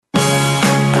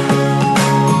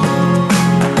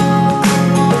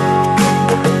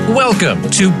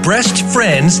Welcome to Breast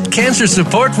Friends Cancer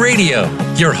Support Radio.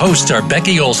 Your hosts are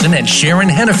Becky Olson and Sharon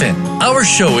Hennepin. Our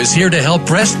show is here to help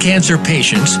breast cancer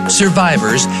patients,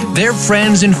 survivors, their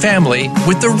friends and family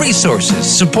with the resources,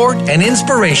 support, and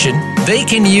inspiration they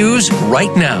can use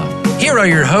right now. Here are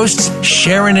your hosts,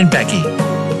 Sharon and Becky.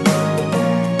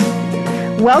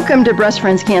 Welcome to Breast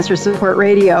Friends Cancer Support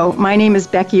Radio. My name is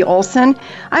Becky Olson.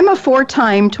 I'm a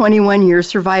 4-time 21-year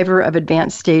survivor of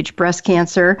advanced stage breast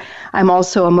cancer. I'm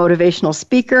also a motivational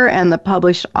speaker and the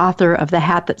published author of The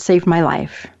Hat That Saved My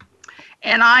Life.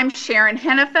 And I'm Sharon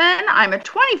Hennepin. I'm a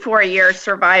 24-year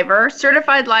survivor,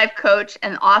 certified life coach,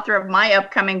 and author of my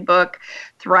upcoming book,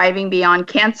 Thriving Beyond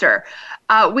Cancer.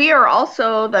 We are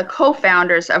also the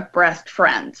co-founders of Breast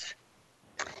Friends.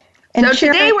 And so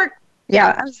Sharon, today we're...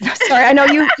 Yeah, I'm sorry. I know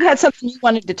you had something you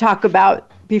wanted to talk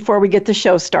about before we get the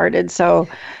show started. So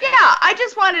yeah, I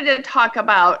just wanted to talk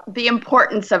about the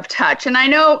importance of touch. And I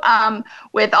know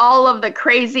with all of the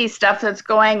crazy stuff that's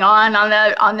going on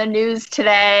the news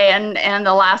today and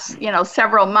the last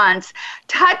several months,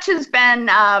 touch has been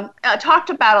talked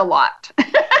about a lot,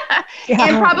 in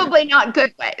probably not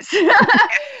good ways.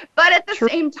 But at the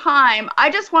same time, I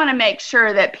just want to make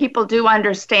sure that people do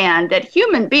understand that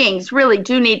human beings really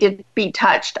do need to be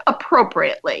touched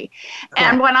appropriately. Correct.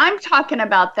 And when I'm talking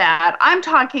about that, I'm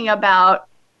talking about,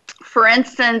 for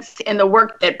instance, in the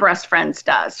work that Breast Friends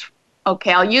does.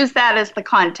 Okay, I'll use that as the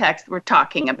context we're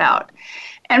talking about.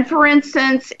 And for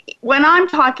instance, when I'm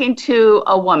talking to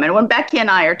a woman, when Becky and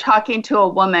I are talking to a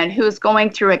woman who's going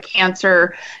through a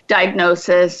cancer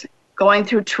diagnosis, going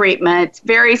through treatment,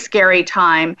 very scary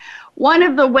time, one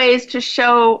of the ways to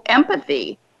show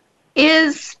empathy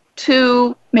is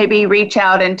to maybe reach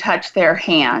out and touch their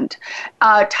hand,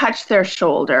 touch their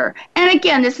shoulder. And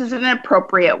again, this is an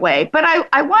appropriate way, but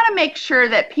I want to make sure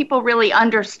that people really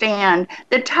understand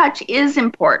that touch is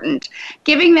important.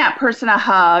 Giving that person a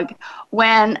hug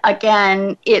when,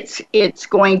 again, it's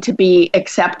going to be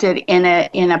accepted in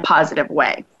a positive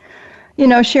way. You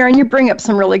know, Sharon, you bring up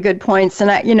some really good points. And,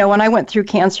 when I went through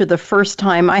cancer the first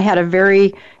time, I had a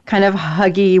very kind of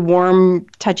huggy, warm,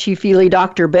 touchy-feely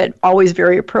doctor, but always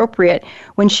very appropriate.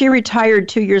 When she retired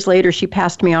 2 years later, she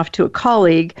passed me off to a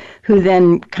colleague who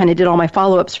then kind of did all my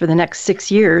follow-ups for the next 6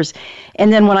 years.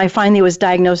 And then when I finally was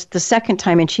diagnosed the second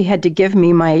time and she had to give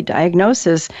me my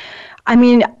diagnosis, I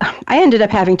mean, I ended up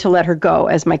having to let her go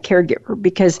as my caregiver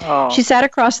because she sat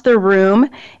across the room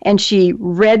and she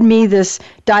read me this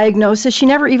diagnosis. She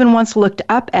never even once looked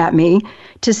up at me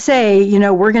to say,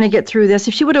 we're going to get through this.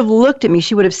 If she would have looked at me,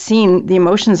 she would have seen the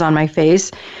emotions on my face.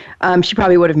 She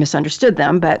probably would have misunderstood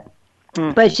them, but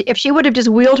if she would have just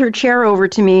wheeled her chair over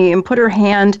to me and put her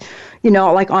hand,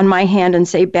 like on my hand and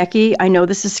say, Becky, I know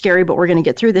this is scary, but we're going to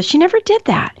get through this. She never did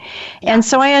that. Yeah. And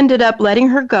so I ended up letting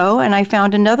her go, and I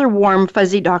found another warm,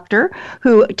 fuzzy doctor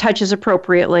who touches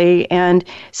appropriately. And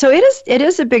so it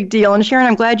is a big deal. And Sharon,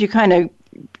 I'm glad you kind of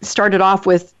started off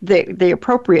with the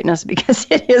appropriateness because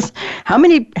it is how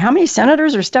many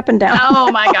senators are stepping down? Oh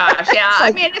my gosh. Yeah.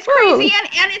 I mean, it's crazy.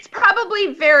 And it's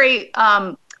probably very,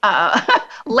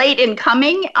 late in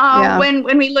coming when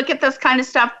we look at this kind of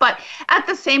stuff. But at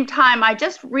the same time, I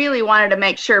just really wanted to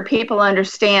make sure people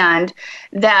understand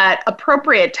that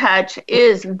appropriate touch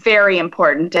is very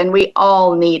important and we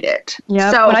all need it. Yeah.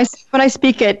 So when I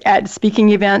speak at speaking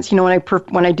events,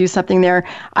 when I do something there,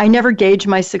 I never gauge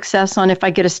my success on if I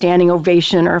get a standing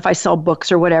ovation or if I sell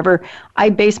books or whatever.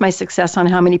 I base my success on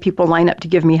how many people line up to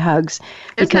give me hugs.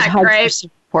 Isn't that hugs great? Are so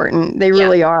important. They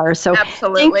really are. So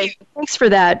absolutely. Thanks for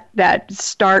that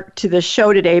start to the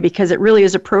show today because it really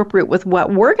is appropriate with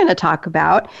what we're going to talk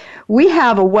about. We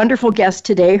have a wonderful guest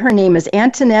today. Her name is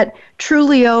Antoinette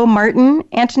Martin.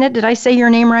 Antoinette, did I say your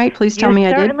name right? Please tell me I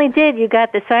did. You certainly did. You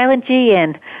got the silent G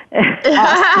in.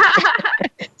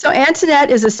 So Antoinette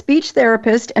is a speech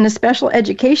therapist and a special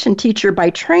education teacher by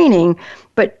training,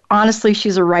 but honestly,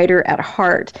 she's a writer at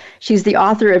heart. She's the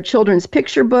author of children's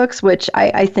picture books, which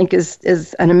I think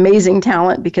is an amazing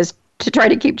talent because to try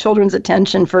to keep children's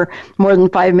attention for more than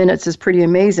 5 minutes is pretty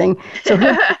amazing. So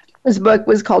her book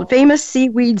was called Famous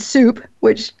Seaweed Soup,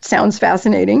 which sounds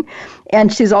fascinating.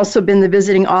 And she's also been the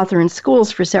visiting author in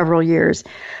schools for several years.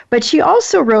 But she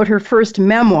also wrote her first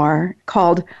memoir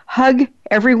called Hug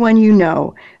Everyone You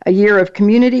Know, A Year of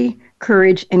Community,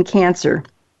 Courage, and Cancer.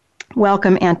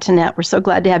 Welcome, Antoinette. We're so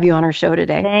glad to have you on our show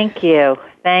today. Thank you.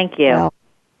 Well,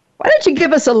 why don't you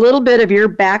give us a little bit of your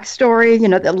backstory,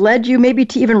 that led you maybe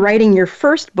to even writing your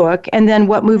first book, and then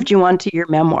what moved you on to your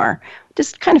memoir?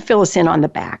 Just kind of fill us in on the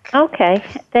back. Okay,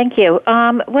 thank you.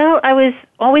 Well, I was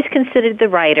always considered the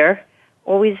writer,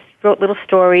 always wrote little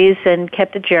stories and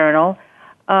kept a journal.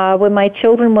 When my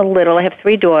children were little, I have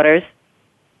 3 daughters,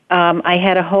 I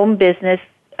had a home business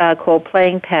called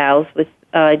Playing Pals with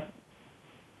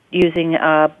using,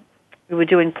 we were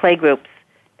doing play groups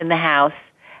in the house.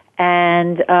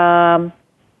 And so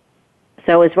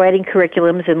I was writing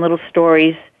curriculums and little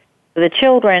stories for the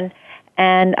children.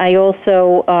 And I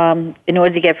also, in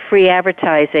order to get free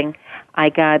advertising, I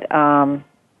got, I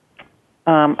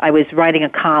was writing a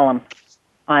column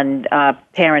on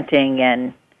parenting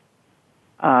and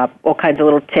all kinds of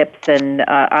little tips and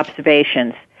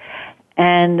observations.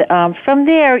 And from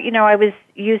there, I was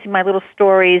using my little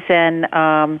stories and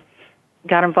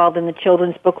got involved in the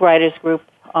Children's Book Writers Group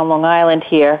on Long Island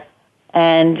here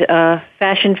and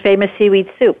fashioned famous seaweed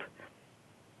soup.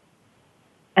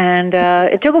 And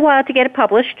it took a while to get it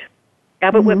published.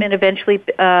 Albert Whitman eventually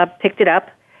picked it up,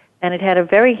 and it had a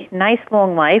very nice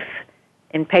long life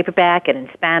in paperback and in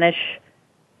Spanish,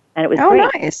 and it was great. Oh,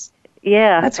 nice.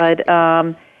 Yeah, but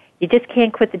you just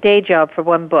can't quit the day job for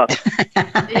one book.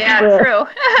 Yeah, true.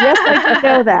 Yes, I do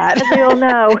know that. As we all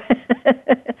know.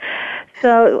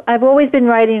 So I've always been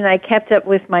writing, and I kept up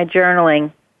with my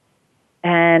journaling.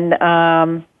 And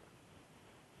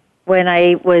when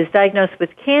I was diagnosed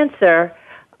with cancer,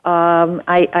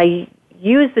 I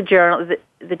used the journal.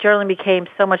 The journaling became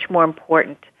so much more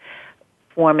important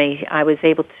for me. I was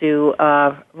able to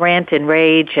rant and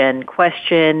rage and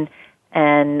question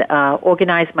and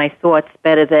organize my thoughts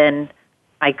better than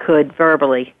I could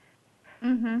verbally.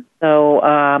 Mm-hmm. So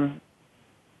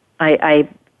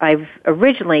I've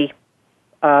originally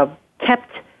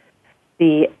kept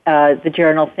the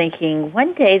journal, thinking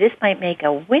one day this might make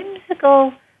a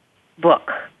whimsical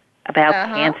book about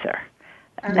cancer.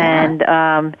 And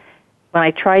when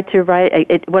I tried to write,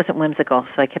 it wasn't whimsical,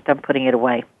 so I kept on putting it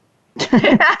away.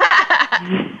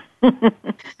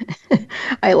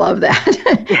 I love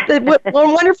that.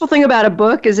 One wonderful thing about a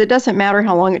book is it doesn't matter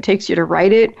how long it takes you to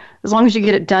write it. As long as you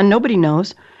get it done, nobody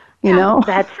knows. You know?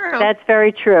 That's true. That's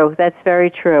very true. That's very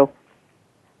true.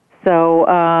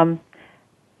 So,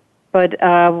 but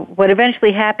what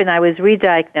eventually happened, I was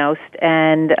re-diagnosed,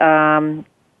 and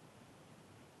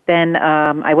then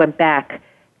I went back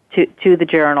to the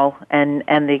journal and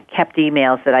the kept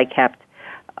emails that I kept,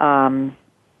 and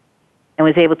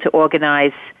was able to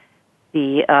organize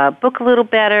the book a little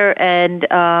better, and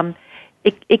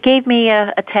it gave me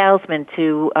a talisman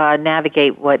to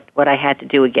navigate what I had to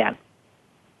do again.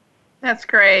 That's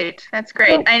great. That's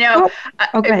great. I know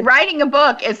writing a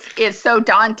book is so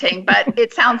daunting, but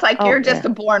it sounds like you're just a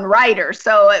born writer,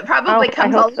 so it probably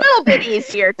comes a little bit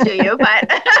easier to you.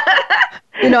 But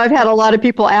I've had a lot of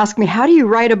people ask me, how do you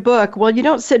write a book? Well, you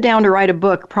don't sit down to write a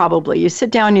book, probably. You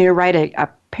sit down and you write a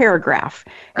paragraph,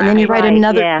 and then you write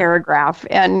another paragraph,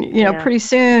 and pretty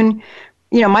soon,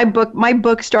 my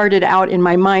book started out in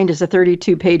my mind as a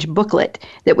 32-page booklet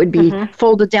that would be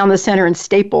folded down the center and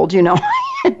stapled,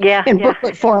 in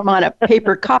booklet form on a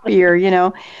paper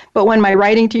copier, But when my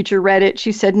writing teacher read it,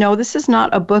 she said, "No, this is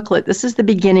not a booklet. This is the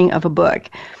beginning of a book."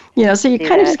 So you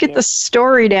kind of just get the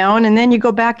story down, and then you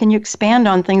go back and you expand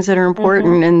on things that are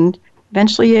important, and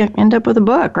eventually you end up with a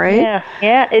book, right?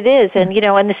 Yeah, it is. And,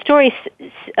 and the story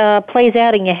plays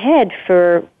out in your head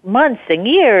for months and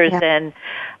years, and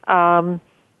so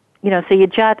you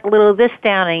jot a little of this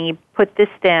down and you put this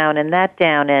down and that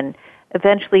down, and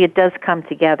eventually it does come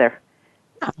together.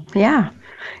 Yeah.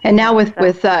 And now with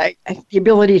the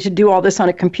ability to do all this on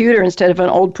a computer instead of an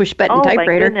old push-button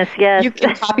typewriter, my goodness, yes. You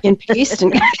can copy and paste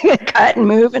and cut and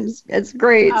move, and it's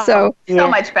great. So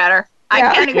much better.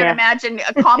 I can't even imagine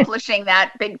accomplishing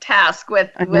that big task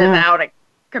without a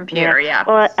computer. Yeah.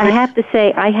 Well, I have to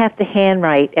say, I have to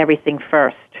handwrite everything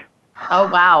first. Oh,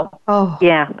 wow. Oh.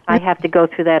 Yeah, I have to go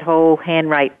through that whole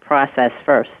handwrite process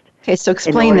first. Okay, so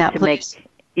explain that, please.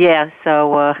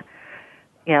 So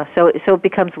it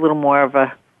becomes a little more of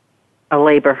a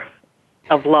labor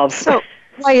of love. So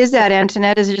why is that,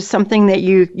 Antoinette? Is it just something that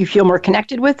you feel more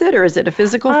connected with it, or is it a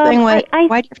physical thing? Why do you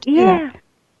have to do that?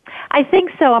 I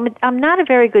think so. I'm not a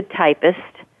very good typist.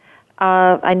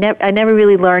 I never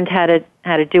really learned how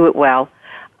to do it well.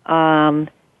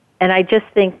 And I just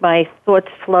think my thoughts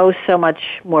flow so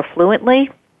much more fluently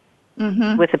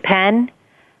with a pen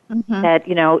that,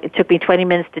 it took me 20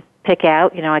 minutes to pick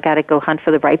out. I got to go hunt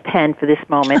for the right pen for this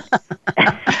moment.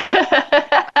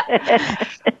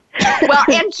 Well,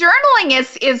 and journaling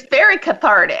is very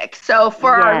cathartic. So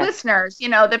for our listeners,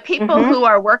 the people who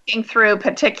are working through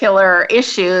particular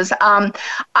issues,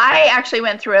 I actually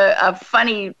went through a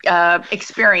funny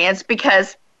experience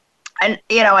because I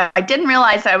didn't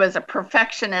realize I was a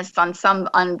perfectionist on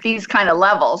these kind of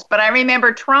levels, but I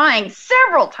remember trying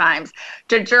several times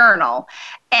to journal.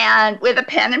 and with a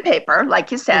pen and paper, like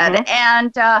you said,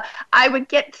 and I would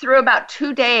get through about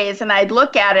 2 days, and I'd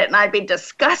look at it, and I'd be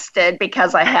disgusted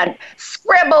because I had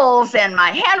scribbles, and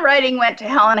my handwriting went to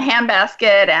hell in a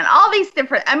handbasket, and all these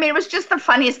different. I mean, it was just the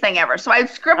funniest thing ever. So I'd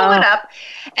scribble it up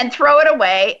and throw it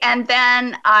away, and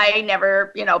then I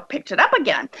never, picked it up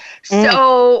again.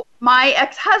 So my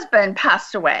ex-husband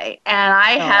passed away, and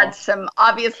I had some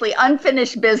obviously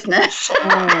unfinished business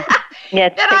that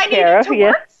I needed to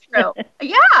work through.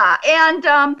 Yeah, and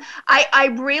I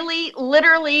really,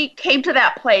 literally came to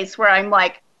that place where I'm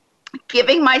like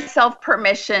giving myself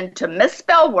permission to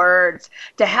misspell words,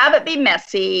 to have it be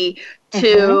messy,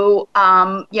 to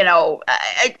have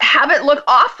it look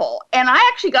awful. And I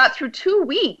actually got through 2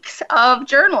 weeks of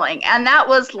journaling, and that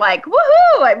was like,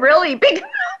 woohoo! I really big for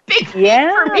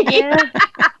me.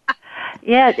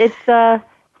 Yeah, it's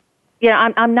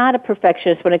I'm not a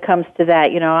perfectionist when it comes to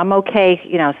that. I'm okay,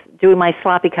 doing my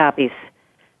sloppy copies.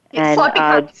 And, sloppy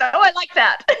copies. Oh, I like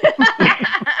that.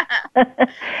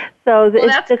 So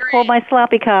it's called my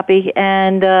sloppy copy,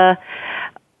 and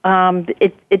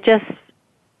it just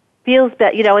feels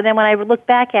that, and then when I look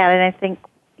back at it, I think,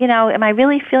 am I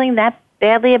really feeling that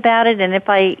badly about it? And if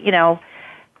I,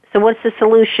 so what's the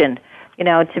solution?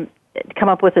 To come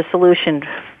up with a solution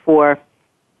for,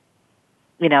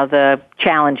 the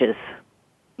challenges.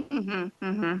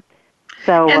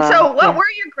 So, what were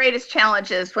your greatest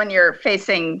challenges when you're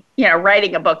facing,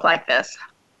 writing a book like this?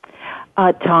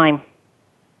 Time.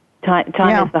 Time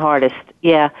is the hardest.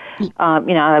 Yeah.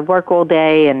 I work all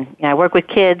day, and I work with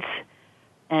kids,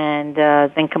 and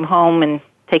then come home and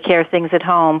take care of things at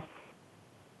home.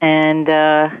 And,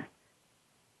 I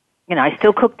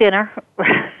still cook dinner.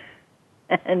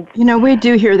 And we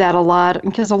do hear that a lot,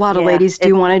 because a lot of ladies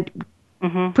do want to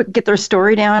get their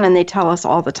story down, and they tell us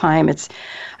all the time. I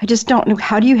just don't know,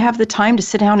 how do you have the time to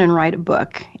sit down and write a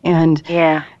book? And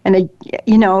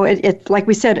it's like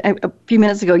we said a few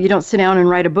minutes ago, you don't sit down and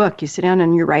write a book. You sit down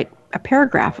and you write a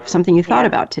paragraph of something you thought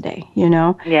about today.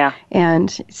 Yeah.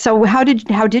 And so how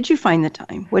did you find the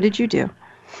time? What did you do?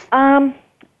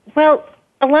 Well,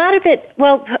 a lot of it.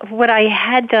 Well, what I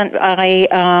had done, I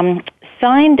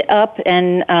signed up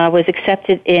and was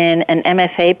accepted in an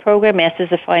MFA program,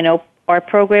 Masters of Fine Art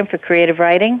program for creative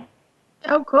writing.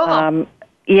 Oh, cool.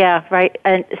 Yeah, right.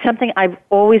 And something I've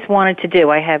always wanted to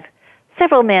do. I have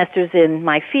several masters in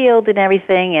my field and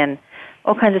everything, and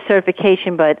all kinds of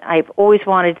certification, but I've always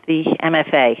wanted the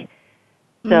MFA.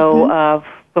 So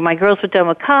when my girls were done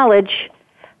with college,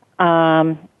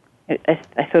 I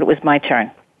thought it was my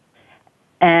turn.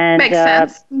 And makes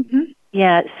sense.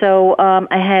 Yeah, so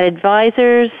I had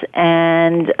advisors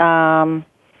and,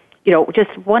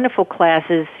 just wonderful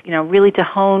classes, really to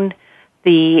hone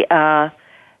the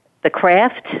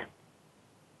craft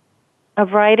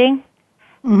of writing.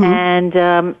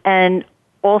 And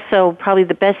also probably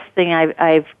the best thing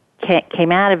I've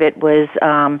came out of it was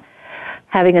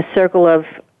having a circle of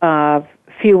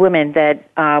few women that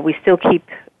we still keep,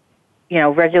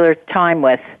 regular time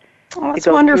with. Oh, that's to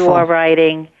go wonderful. through our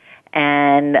writing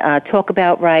and talk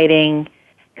about writing,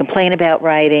 complain about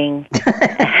writing.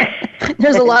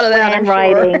 There's a lot of that, I'm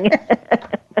writing. Sure.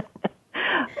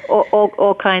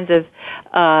 all kinds of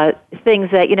things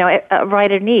that a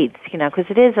writer needs, because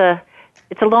it's a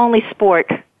lonely sport,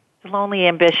 it's a lonely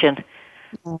ambition.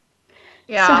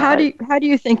 Yeah. So how do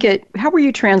you think how were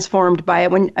you transformed by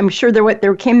it? When I'm sure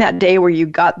there came that day where you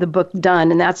got the book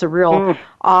done, and that's a real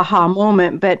aha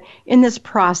moment. But in this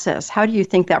process, how do you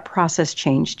think that process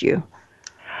changed you?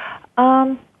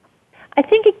 I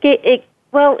think it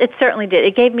certainly did.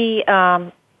 It gave me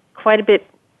quite a bit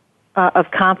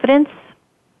of confidence.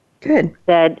 Good.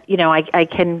 That I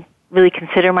can really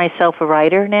consider myself a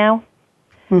writer now,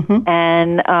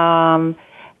 and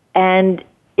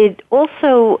it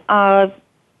also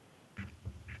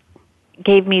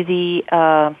gave me the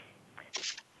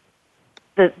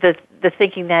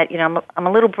thinking that I'm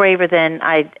a little braver than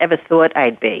I ever thought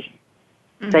I'd be,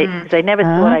 because I never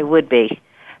thought I would be,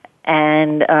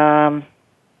 and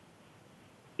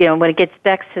when it gets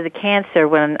back to the cancer,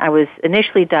 when I was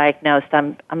initially diagnosed,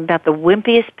 I'm about the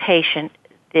wimpiest patient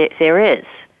there is.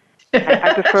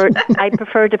 I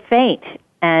prefer to faint,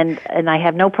 and I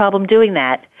have no problem doing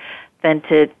that, than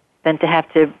to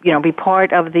have to be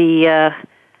part of the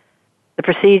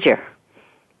procedure.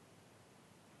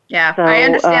 Yeah, so, I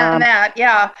understand that.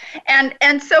 Yeah,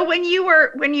 and so when you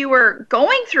were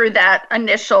going through that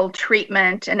initial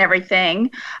treatment and everything,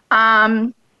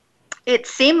 it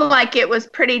seemed like it was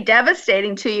pretty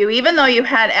devastating to you, even though you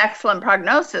had excellent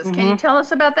prognosis. Can you tell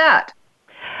us about that?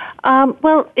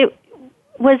 Well, it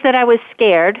was that I was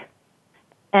scared,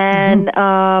 and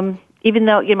even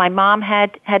though my mom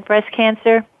had breast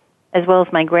cancer, as well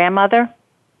as my grandmother,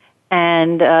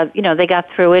 and they got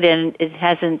through it, and it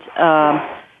hadn't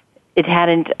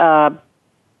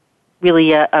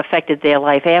really affected their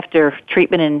life after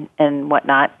treatment and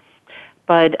whatnot.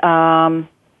 But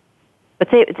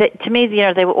they, to me,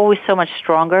 they were always so much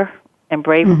stronger and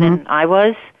braver than I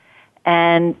was,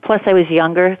 and plus I was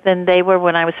younger than they were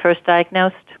when I was first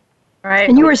diagnosed. Right.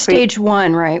 And you were stage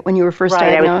 1, right, when you were first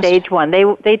diagnosed? Right, I was stage 1.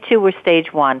 They too were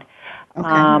stage 1. Okay.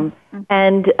 I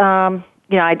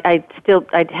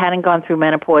hadn't gone through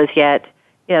menopause yet,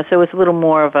 so it was a little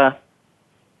more of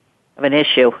an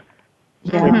issue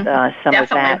with some of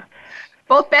that.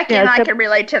 Both Becky and I can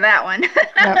relate to that one.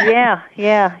 Yeah.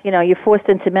 You're forced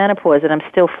into menopause, and I'm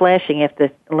still flashing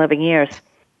after 11 years.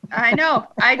 I know.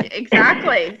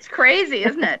 Exactly. It's crazy,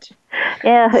 isn't it?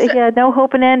 Yeah. No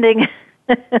hope in ending.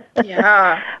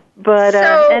 Yeah. But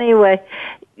anyway,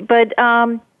 but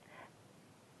I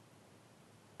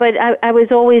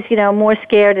was always, more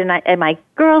scared, and my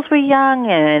girls were young,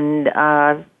 and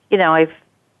I've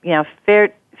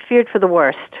feared for the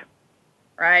worst.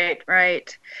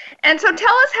 Right. And so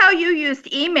tell us how you used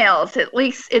emails. At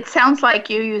least it sounds like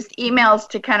you used emails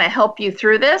to kind of help you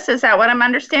through this. Is that what I'm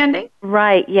understanding?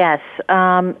 Right, yes.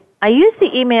 I used the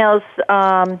emails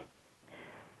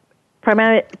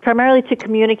primarily to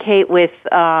communicate with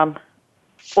all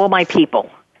my people,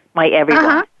 my everyone.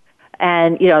 Uh-huh.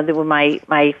 And, they were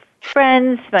my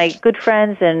friends, my good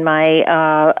friends, and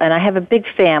and I have a big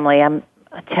family. I'm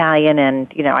Italian,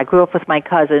 and, I grew up with my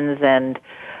cousins, and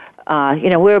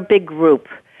we're a big group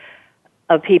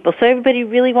of people. So everybody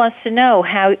really wants to know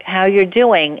how you're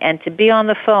doing, and to be on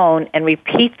the phone and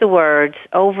repeat the words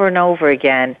over and over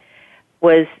again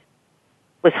was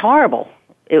horrible.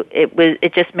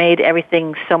 It just made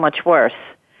everything so much worse.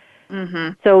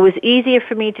 Mm-hmm. So it was easier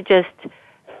for me to just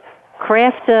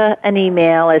craft an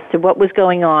email as to what was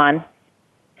going on.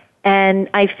 And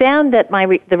I found that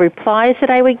the replies that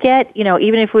I would get,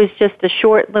 even if it was just a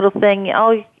short little thing,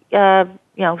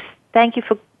 thank you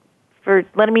for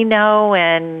letting me know,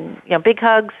 and big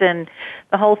hugs and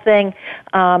the whole thing.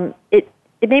 It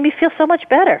made me feel so much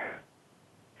better.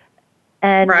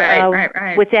 And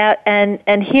right. Without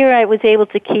and here I was able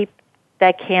to keep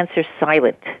that cancer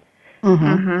silent,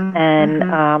 and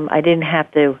I didn't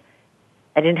have to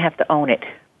own it.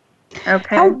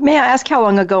 Okay. May I ask how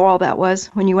long ago all that was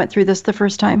when you went through this the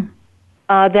first time?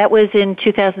 That was in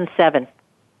 2007.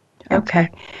 Okay.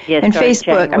 Yes, and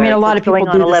Facebook, January. A lot of people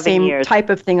do the same years.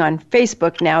 type of thing on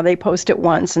Facebook now. They post it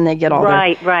once and they get all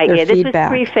their feedback. This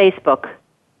was pre-Facebook.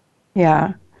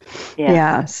 Yeah.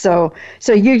 So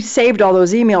you saved all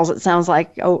those emails, it sounds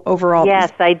like, overall.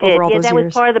 Yes, I did. That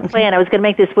was part of the plan. I was going to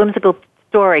make this whimsical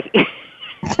story.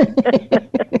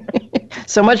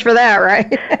 So much for that, right?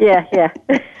 Yeah.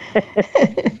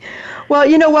 Well,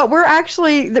 you know what? We're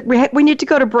actually, we need to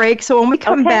go to break. So when we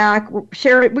come back,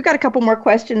 Sharon, we've got a couple more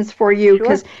questions for you,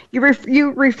 because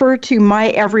you refer to My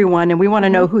Everyone, and we want to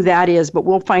know who that is, but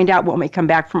we'll find out when we come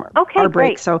back from our break.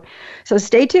 Great. So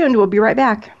stay tuned. We'll be right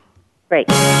back. Great.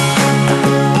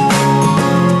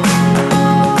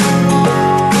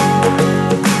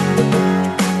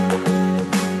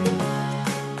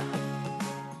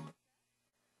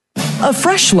 A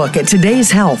fresh look at today's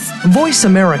health. Voice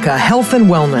America Health and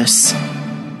Wellness.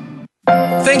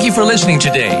 Thank you for listening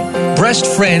today. Breast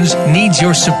Friends needs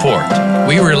your support.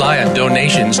 We rely on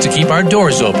donations to keep our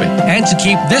doors open and to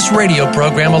keep this radio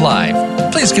program alive.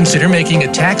 Please consider making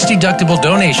a tax-deductible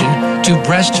donation to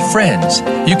Breast Friends.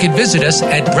 You can visit us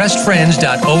at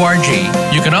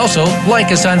breastfriends.org. You can also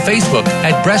like us on Facebook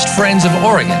at Breast Friends of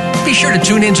Oregon. Be sure to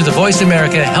tune in to the Voice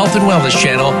America Health and Wellness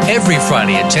channel every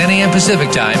Friday at 10 a.m.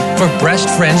 Pacific Time for Breast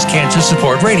Friends Cancer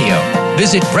Support Radio.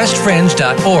 Visit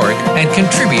breastfriends.org and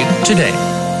contribute today.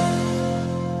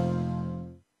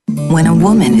 When a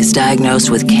woman is diagnosed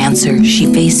with cancer,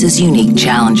 she faces unique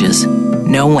challenges.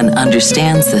 No one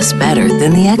understands this better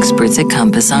than the experts at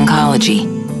Compass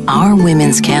Oncology. Our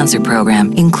women's cancer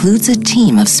program includes a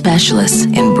team of specialists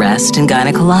in breast and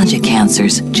gynecologic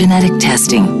cancers, genetic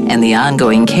testing, and the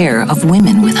ongoing care of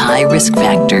women with high risk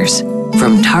factors.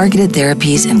 From targeted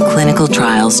therapies and clinical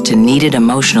trials to needed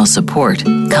emotional support,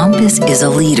 Compass is a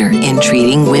leader in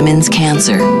treating women's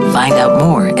cancer. Find out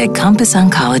more at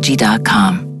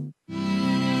CompassOncology.com.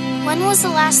 When was the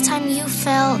last time you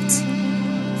felt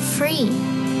free?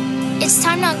 It's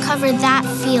time to uncover that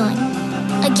feeling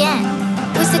again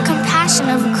with the compassion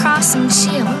of a cross and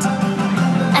shield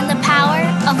and the power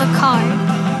of a card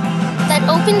that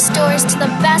opens doors to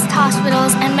the best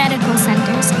hospitals and medical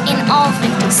centers in all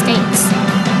 50 states,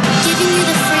 giving you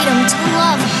the freedom to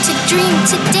love, to dream,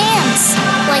 to dance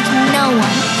like no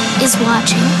one is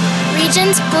watching.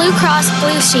 Regions Blue Cross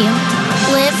Blue Shield.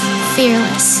 Live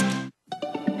fearless.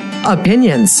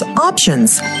 Opinions,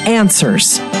 options,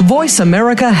 answers. Voice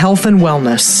America Health and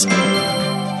Wellness.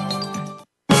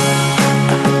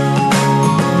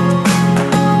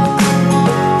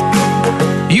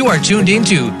 You are tuned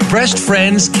into Breast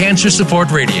Friends Cancer Support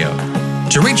Radio.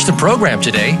 To reach the program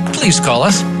today, please call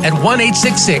us at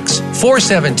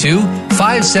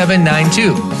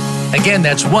 1-866-472-5792. Again,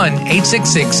 that's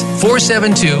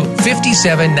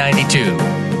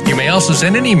 1-866-472-5792. You may also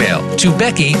send an email to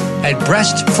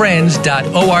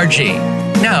becky@breastfriends.org.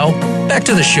 Now, back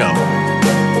to the show.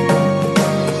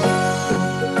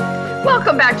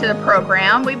 Welcome back to the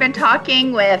program. We've been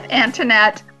talking with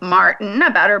Antoinette Martin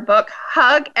about her book,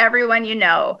 Hug Everyone You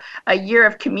Know, A Year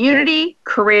of Community,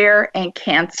 Career, and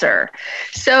Cancer.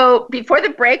 So before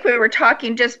the break, we were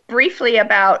talking just briefly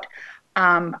about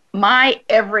My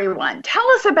Everyone. Tell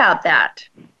us about that.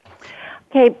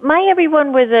 Okay, My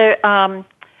Everyone were the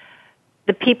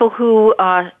people who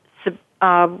were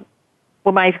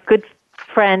my good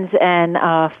friends and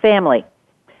family.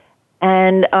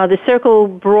 And the circle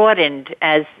broadened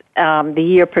as the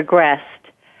year progressed.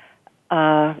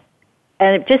 And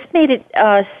it just made it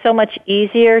so much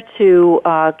easier to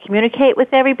communicate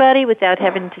with everybody without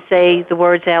having to say the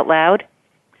words out loud.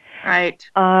 Right.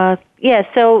 Yeah,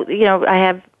 so, I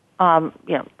have, a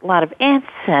lot of aunts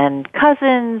and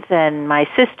cousins and my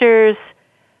sisters,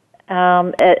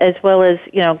 as well as,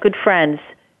 good friends.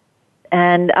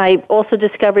 And I also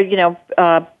discovered,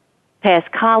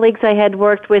 past colleagues I had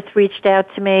worked with reached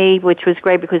out to me, which was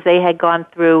great because they had gone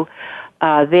through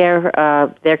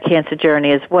their cancer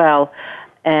journey as well,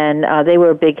 and they were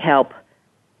a big help.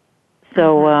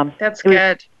 So that's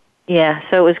good. So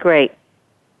it was great.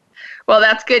 Well,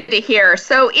 that's good to hear.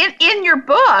 So in your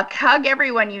book, Hug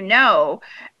Everyone You Know,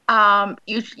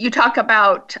 you talk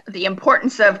about the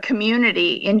importance of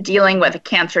community in dealing with a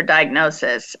cancer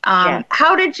diagnosis. Yes.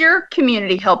 How did your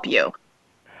community help you?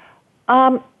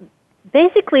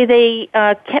 Basically, they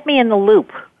kept me in the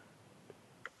loop.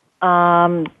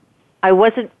 I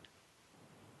wasn't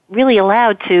really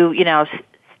allowed to,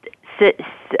 sit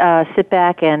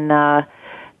back and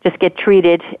just get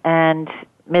treated and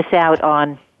miss out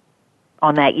on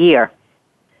that year.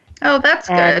 Oh, that's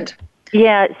good.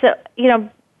 Yeah, so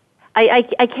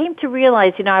I came to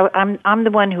realize, I'm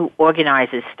the one who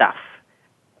organizes stuff.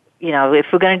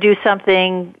 If we're going to do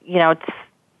something,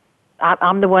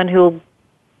 I'm the one who'll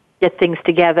get things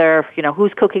together.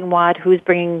 Who's cooking what, who's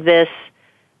bringing this,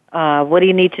 what do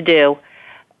you need to do?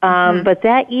 But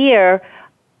that year,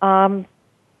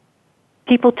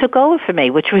 people took over for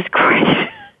me, which was great.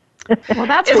 Well,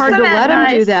 that's hard to let them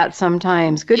do that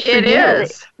sometimes. Good for you. It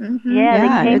is. Mm-hmm.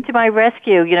 Yeah, they came to my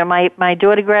rescue. My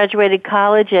daughter graduated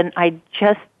college, and I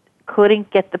just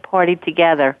couldn't get the party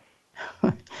together.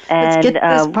 Let's get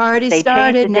this party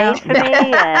started now.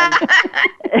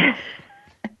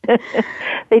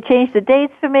 They changed the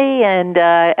dates for me, and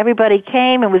everybody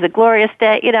came. It was a glorious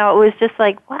day. It was just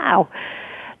like, wow.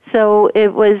 So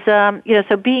it was, so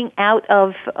being out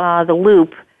of the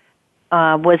loop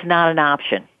was not an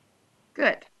option.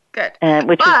 Good.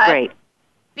 Which was great.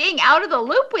 Being out of the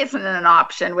loop wasn't an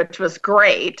option, which was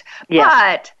great. Yeah.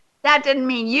 But that didn't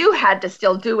mean you had to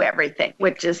still do everything,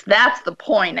 that's the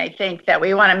point, I think, that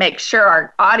we want to make sure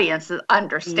our audience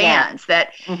understands,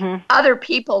 that other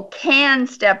people can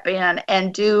step in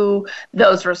and do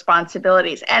those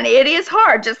responsibilities. And it is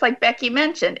hard, just like Becky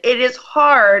mentioned, it is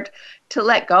hard to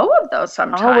let go of those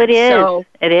sometimes. Oh, it is.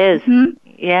 It is. Mm-hmm.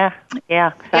 Yeah.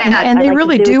 And they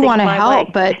really do want to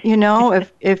help, but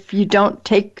if you don't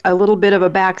take a little bit of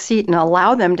a back seat and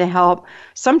allow them to help,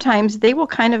 sometimes they will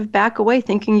kind of back away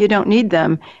thinking you don't need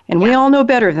them, and we all know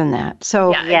better than that.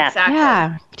 So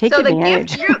exactly. Take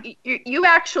advantage. So the gift you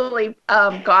actually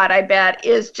got, I bet,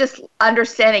 is just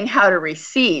understanding how to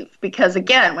receive, because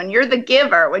again, when you're the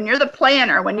giver, when you're the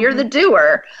planner, when you're the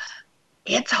doer,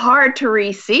 it's hard to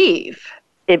receive.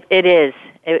 It is.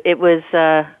 It was.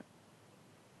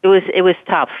 It was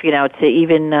tough, to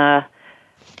even,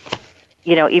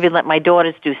 even let my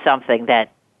daughters do something that,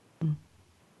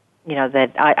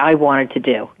 that I wanted to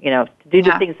do, to do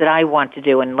the things that I want to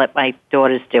do and let my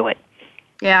daughters do it.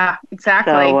 Yeah,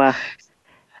 exactly. So,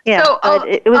 So,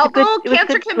 it was although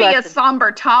cancer can be a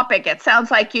somber topic, it sounds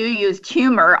like you used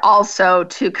humor also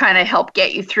to kind of help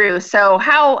get you through. So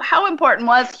how important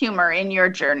was humor in your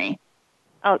journey?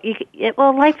 Oh,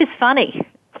 life is funny.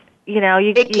 You gotta,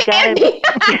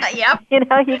 Yep.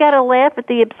 You gotta laugh at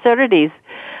the absurdities.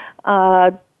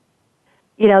 They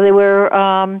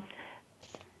were,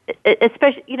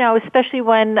 especially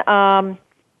when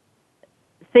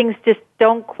things just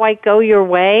don't quite go your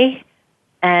way,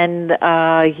 and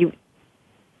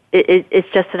it's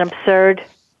just an absurd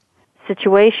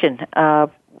situation.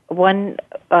 One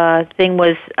thing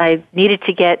was I needed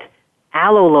to get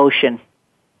aloe lotion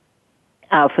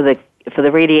for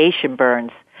the radiation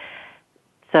burns.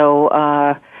 So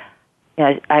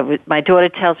my daughter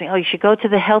tells me, "Oh, you should go to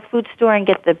the health food store and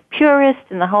get the Purist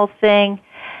and the whole thing."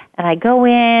 And I go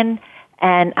in,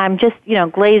 and I'm just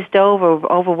glazed over,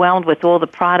 overwhelmed with all the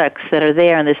products that are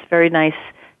there. And this very nice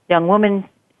young woman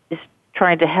is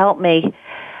trying to help me,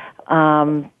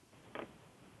 but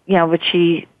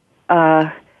she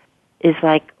is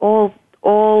like all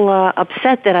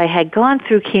upset that I had gone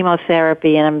through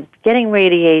chemotherapy and I'm getting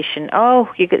radiation. Oh,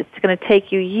 it's going to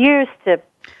take you years to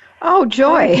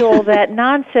joy purge all that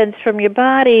nonsense from your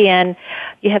body, and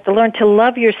you have to learn to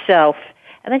love yourself.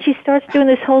 And then she starts doing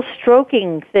this whole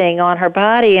stroking thing on her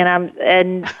body, and I'm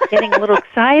getting a little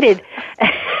excited.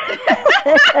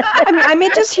 I may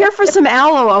just here for some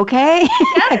aloe, okay?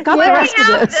 Yes, I got the rest of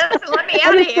this. Let me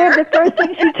out of here. The first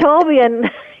thing she told me,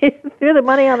 and threw the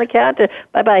money on the counter.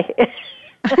 Bye-bye.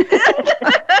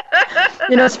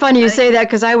 It's funny you say that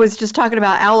because I was just talking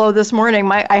about aloe this morning.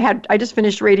 I just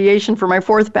finished radiation for my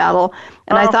 4th battle,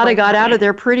 and I thought I got out of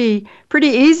there pretty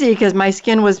easy because my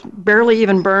skin was barely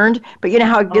even burned. But you know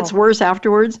how it gets worse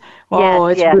afterwards? Oh,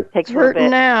 it's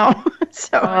hurting now.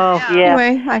 So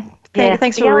anyway,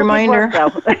 thanks for the reminder.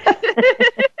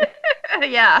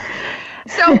 Yeah.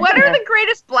 So what are the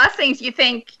greatest blessings you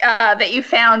think that you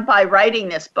found by writing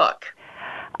this book?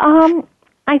 I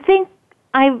think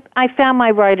I found my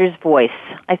writer's voice.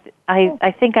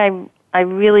 I think I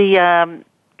really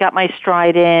got my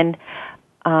stride in.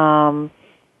 My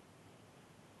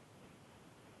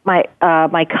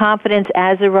confidence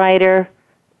as a writer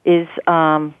is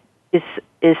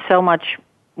so much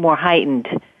more heightened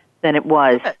than it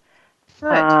was.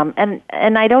 Good.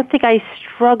 And I don't think I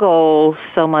struggle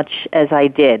so much as I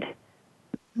did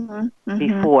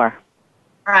before.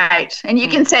 Right. And you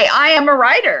can say, I am a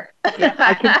writer. Yeah,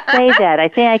 I can say that. I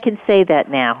think I can say that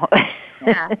now.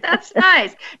 Yeah, that's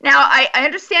nice. Now, I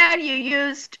understand you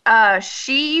used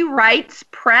She Writes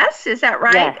Press. Is that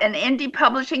right? Yes. An indie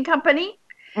publishing company?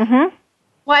 Mm-hmm.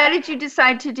 Why did you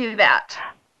decide to do that?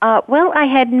 Well, I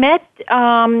had met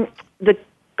the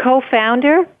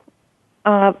co-founder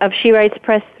of She Writes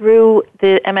Press through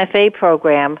the MFA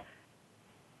program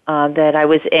that I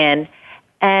was in.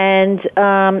 And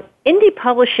indie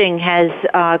publishing has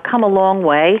come a long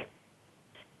way.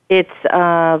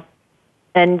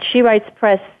 And She Writes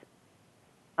Press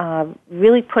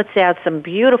really puts out some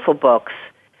beautiful books,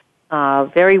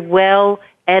 very well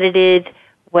edited,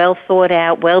 well thought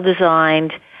out, well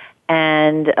designed,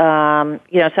 and so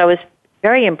I was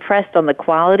very impressed on the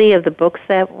quality of the books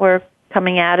that were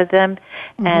coming out of them,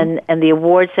 and the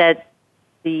awards that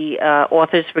the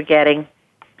authors were getting.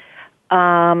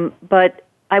 But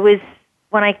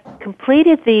when I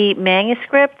completed the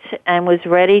manuscript and was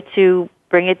ready to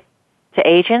bring it to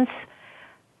agents,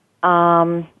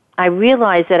 I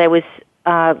realized that I was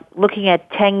looking at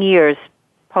 10 years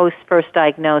post first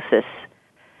diagnosis.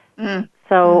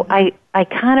 So I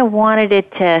kind of wanted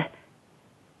it to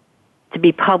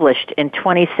be published in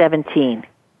 2017.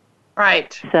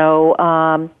 Right.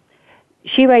 So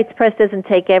She Writes Press doesn't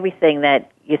take everything that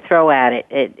you throw at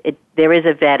it. There is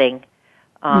a vetting.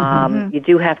 You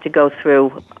do have to go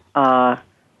through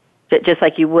just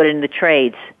like you would in the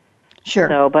trades. Sure.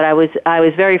 So, but I was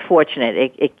very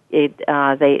fortunate.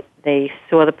 They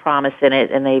saw the promise in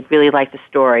it, and they really liked the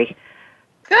story.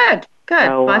 Good.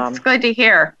 So, well, that's good to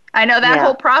hear. I know that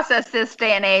whole process this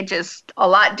day and age is a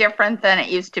lot different than it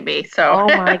used to be. So, oh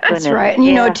my goodness, that's right.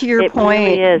 And to your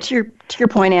point, really to your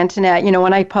point, Antoinette,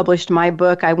 when I published my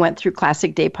book, I went through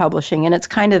Classic Day Publishing, and it's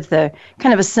kind of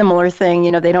a similar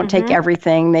thing. They don't take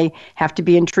everything; they have to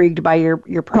be intrigued by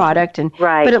your product,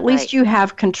 but at least you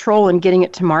have control in getting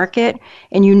it to market,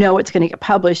 and it's going to get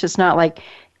published. It's not like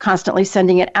constantly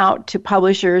sending it out to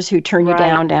publishers who turn you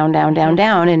down,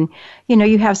 and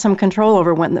you have some control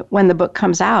over when the book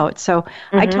comes out. So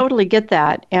I totally get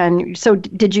that. And so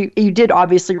you did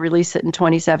obviously release it in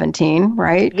 2017,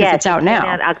 right? Yes, it's out now.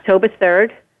 October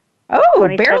 3rd. Oh,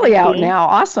 barely out now.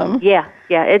 Awesome. Yeah,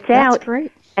 it's out. That's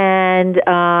great. And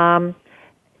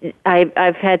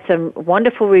I've had some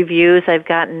wonderful reviews. I've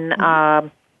gotten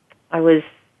I was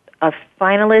a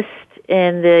finalist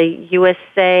in the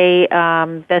USA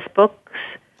Best Books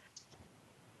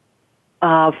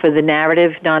for the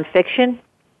narrative nonfiction.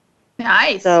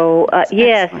 Nice. So,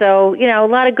 so, a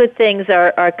lot of good things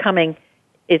are coming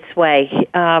its way.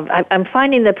 I'm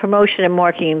finding the promotion and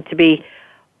marketing to be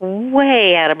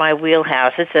way out of my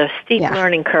wheelhouse. It's a steep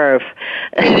learning curve.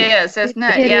 It is, isn't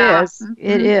it? It is.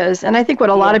 It is. And I think what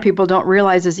a lot of people don't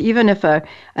realize is even if a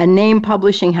name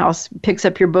publishing house picks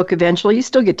up your book eventually, you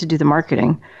still get to do the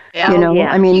marketing. Yeah. You know,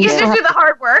 I mean, you get to do the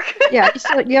hard work.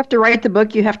 you have to write the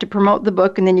book, you have to promote the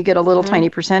book, and then you get a little tiny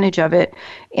percentage of it.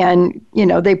 And, you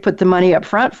know, they put the money up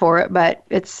front for it, but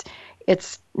it's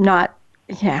not,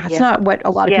 it's not what a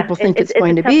lot of people think it's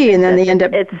going to be. And then they end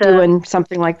up doing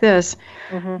something like this.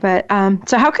 But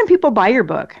so how can people buy your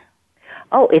book?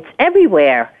 Oh, it's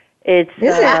everywhere. It's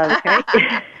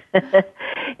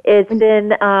it's in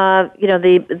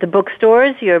the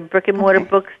bookstores, your brick and mortar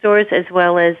bookstores, as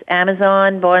well as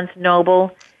Amazon, Barnes &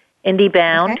 Noble,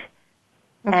 IndieBound,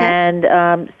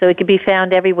 and so it can be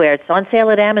found everywhere. It's on sale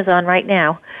at Amazon right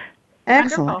now.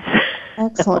 Excellent.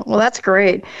 Excellent. Well, that's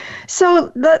great.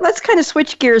 So let's kind of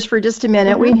switch gears for just a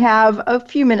minute. We have a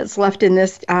few minutes left in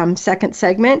this second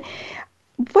segment.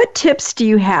 What tips do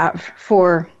you have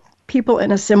for people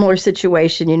in a similar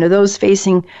situation, you know, those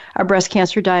facing a breast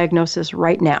cancer diagnosis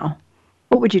right now?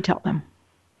 What would you tell them?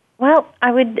 Well,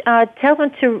 I would tell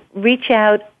them to reach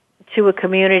out to a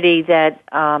community that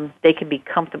they can be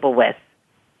comfortable with.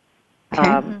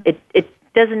 It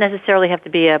doesn't necessarily have to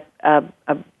be a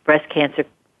breast cancer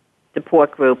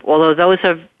support group, although those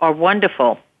are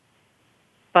wonderful.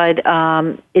 But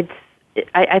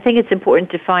I think it's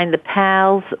important to find the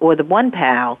pals or the one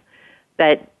pal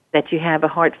that you have a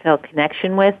heartfelt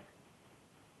connection with.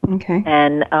 Okay.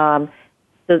 And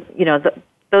those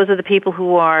are the people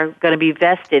who are going to be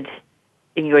vested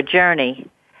in your journey.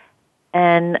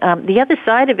 And the other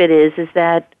side of it is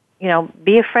that, you know,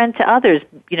 be a friend to others,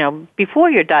 you know, before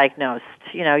you're diagnosed.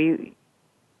 You know,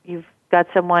 you've got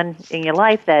someone in your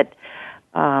life that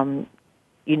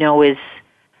you know is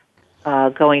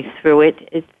going through it.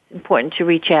 It's important to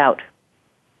reach out.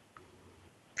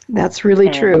 That's really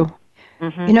true.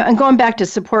 You know, and going back to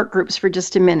support groups for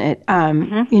just a minute,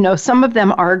 you know, some of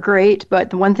them are great,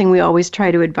 but the one thing we always try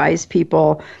to advise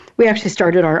people, we actually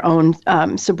started our own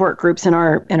support groups in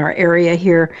our area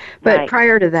here, but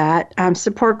prior to that,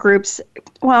 support groups,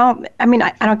 well, I mean,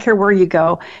 I don't care where you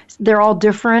go, they're all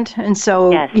different, and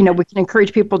so, you know, we can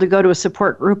encourage people to go to a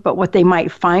support group, but what they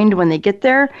might find when they get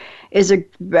there is a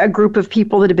group of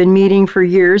people that have been meeting for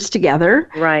years together,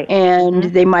 and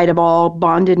they might have all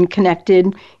bonded and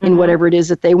connected in whatever it is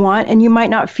that they want, and you might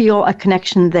not feel a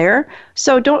connection there,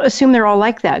 so don't assume they're all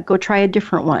like that. Go try a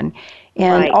different one.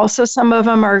 And also some of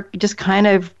them are just kind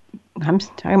of, I'm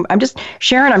just,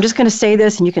 Sharon, I'm just going to say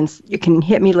this, and you can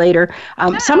hit me later.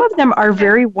 Some of them are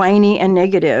very whiny and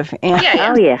negative. And,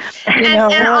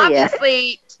 and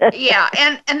obviously,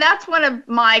 and that's one of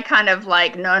my kind of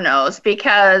like no-nos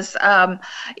because,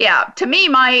 to me,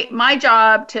 my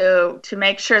job to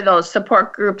make sure those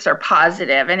support groups are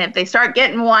positive, and if they start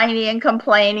getting whiny and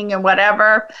complaining and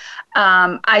whatever,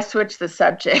 I switch the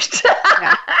subject.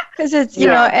 Because it's, you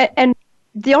know, and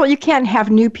you can't have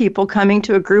new people coming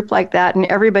to a group like that and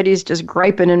everybody's just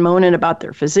griping and moaning about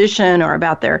their physician or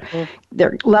about their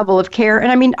level of care.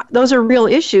 And I mean, those are real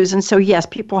issues. And so, yes,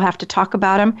 people have to talk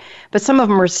about them. But some of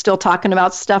them are still talking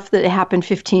about stuff that happened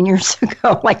 15 years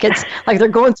ago. Like they're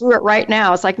going through it right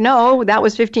now. It's like, no, that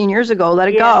was 15 years ago. Let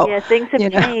it go. Yeah, things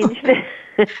have changed.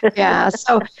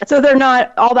 So they're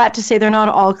not, all that to say they're not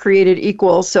all created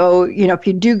equal. So, you know, if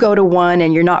you do go to one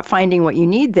and you're not finding what you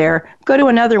need there, go to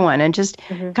another one and just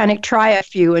kind of try a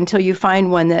few until you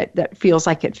find one that feels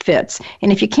like it fits.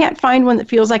 And if you can't find one that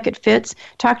feels like it fits,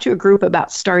 talk to a group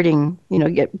about starting, you know,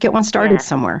 get one started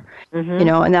somewhere, you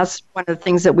know, and that's one of the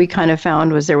things that we kind of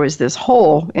found was there was this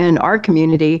hole in our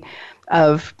community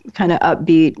of kind of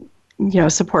upbeat, you know,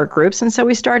 support groups, and so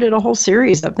we started a whole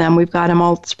series of them. We've got them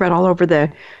all spread all over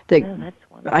the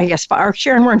I guess,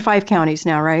 Sharon, we're in 5 counties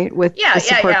now, right? With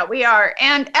we are.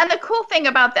 And the cool thing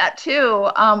about that too,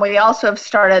 we also have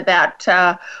started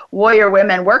that Warrior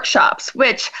Women workshops,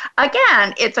 which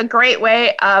again, it's a great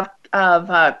way of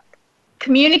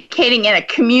communicating in a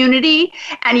community,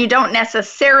 and you don't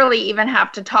necessarily even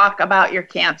have to talk about your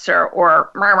cancer or,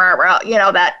 you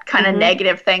know, that kind of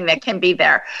negative thing that can be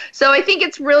there. So I think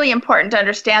it's really important to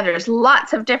understand there's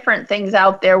lots of different things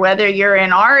out there, whether you're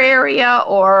in our area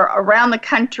or around the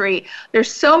country.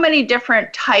 There's so many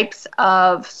different types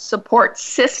of support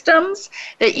systems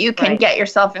that you can get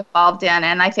yourself involved in,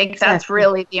 and I think that's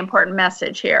really the important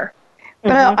message here.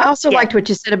 But I also liked what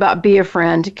you said about be a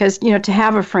friend, because, you know, to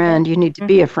have a friend, you need to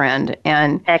be a friend.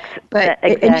 And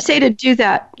and you say to do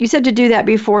that, you said to do that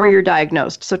before you're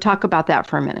diagnosed. So talk about that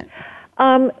for a minute.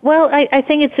 Well, I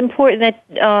think it's important that,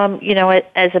 you know,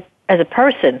 as a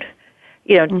person,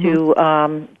 you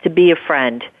know, to be a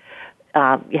friend.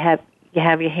 You you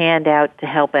have your hand out to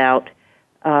help out,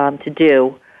 to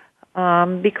do,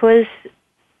 because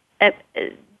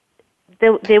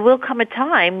there will come a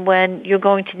time when you're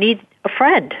going to need a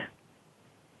friend.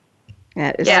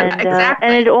 Exactly.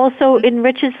 And it also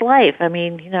enriches life. I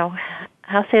mean,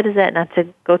 how sad is that not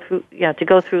to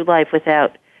go through life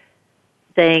without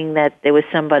saying that there was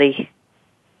somebody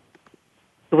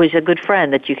who was a good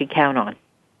friend that you could count on.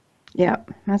 Yeah,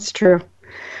 that's true.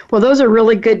 Well, those are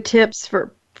really good tips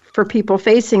for people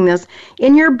facing this.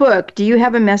 In your book, do you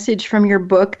have a message from your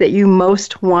book that you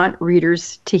most want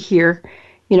readers to hear?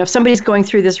 If somebody's going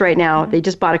through this right now, they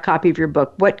just bought a copy of your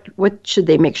book, what should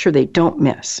they make sure they don't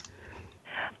miss?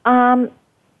 Not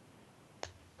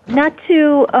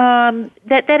to,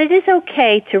 that it is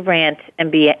okay to rant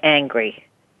and be angry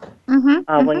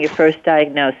when you're first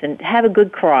diagnosed, and have a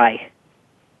good cry.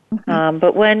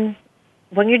 But when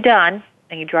you're done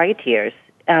and you dry your tears,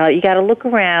 you got to look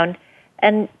around,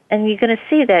 and you're going to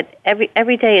see that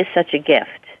every day is such a gift,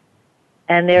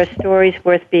 and there are stories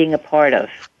worth being a part of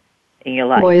in your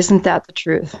life. Boy, isn't that the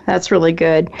truth? That's really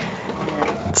good.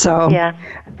 Yeah. So yeah,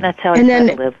 that's how I try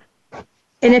to live.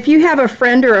 And if you have a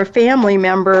friend or a family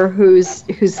member who's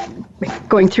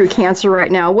going through cancer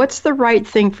right now, what's the right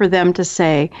thing for them to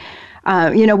say?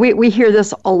 We hear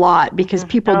this a lot because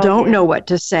people don't know what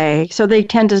to say, so they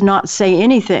tend to not say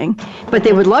anything, but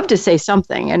they would love to say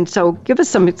something. And so, give us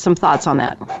some thoughts on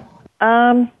that.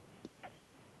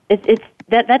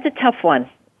 That's a tough one.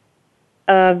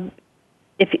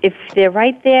 If they're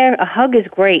right there, a hug is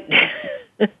great.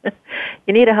 You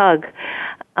need a hug,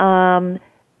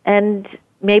 and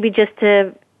maybe just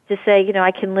to say,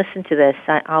 I can listen to this.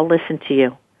 I'll listen to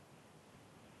you.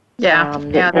 Yeah,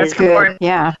 that's good. important.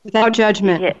 Yeah, without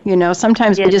judgment.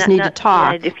 Sometimes we just need to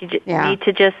talk. Yeah, if you need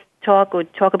to just talk or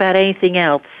talk about anything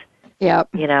else, I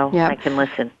can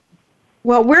listen.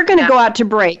 Well, we're going to go out to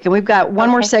break, and we've got one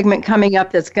more segment coming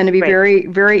up that's going to be very,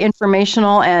 very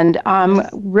informational and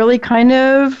really kind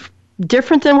of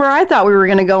different than where I thought we were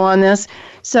going to go on this.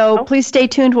 So please stay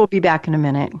tuned. We'll be back in a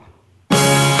minute.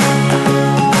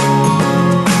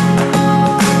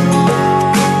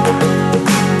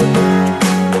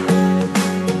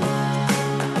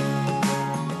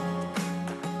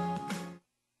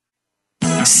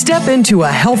 Step into a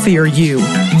healthier you.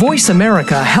 Voice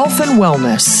America Health and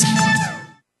Wellness.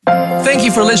 Thank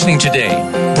you for listening today.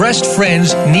 Breast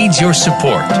Friends needs your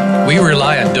support. We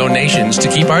rely on donations to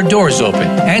keep our doors open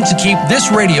and to keep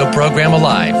this radio program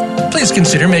alive. Please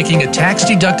consider making a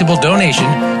tax-deductible donation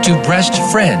to Breast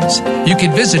Friends. You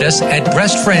can visit us at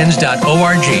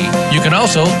breastfriends.org. You can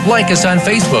also like us on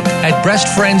Facebook at Breast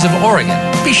Friends of Oregon.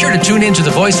 Be sure to tune in to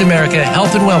the Voice America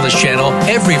Health and Wellness channel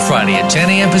every Friday at 10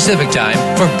 a.m. Pacific Time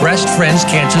for Breast Friends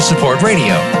Cancer Support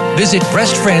Radio. Visit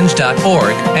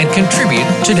breastfriends.org and contribute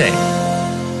today.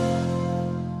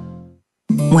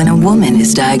 When a woman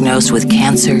is diagnosed with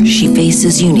cancer, she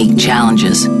faces unique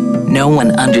challenges. No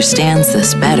one understands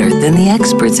this better than the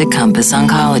experts at Compass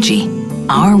Oncology.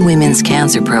 Our women's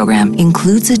cancer program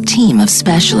includes a team of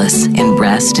specialists in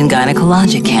breast and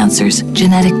gynecologic cancers,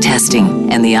 genetic testing,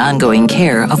 and the ongoing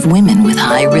care of women with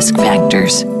high risk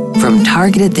factors. From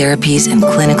targeted therapies and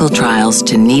clinical trials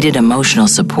to needed emotional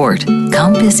support,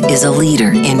 Compass is a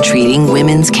leader in treating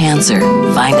women's cancer.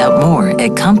 Find out more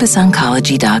at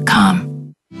CompassOncology.com.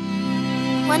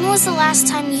 When was the last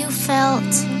time you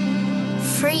felt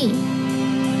free?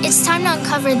 It's time to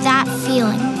uncover that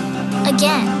feeling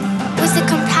again with the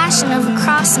compassion of a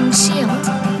cross and shield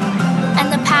and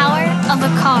the power of a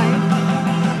card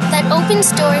that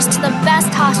opens doors to the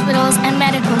best hospitals and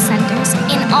medical centers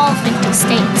in all 50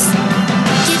 states,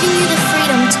 giving you the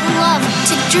freedom to love,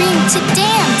 to dream, to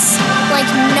dance like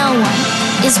no one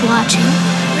is watching.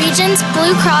 Regions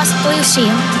Blue Cross Blue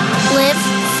Shield. Live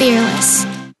fearless.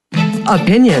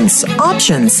 Opinions,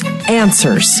 options,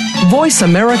 answers. Voice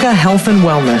America Health and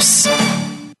Wellness.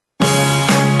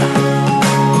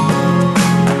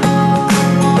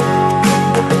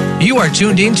 You are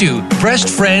tuned into Breast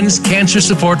Friends Cancer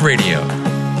Support Radio.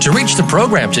 To reach the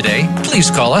program today,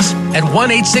 please call us at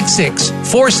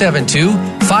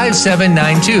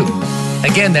 1-866-472-5792.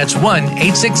 Again, that's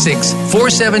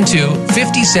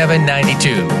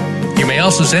 1-866-472-5792. You may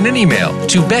also send an email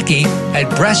to Becky at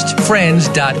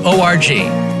breastfriends.org.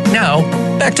 Now,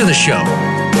 back to the show.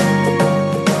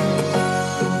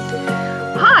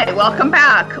 Hi, welcome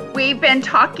back. We've been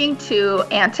talking to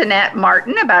Antoinette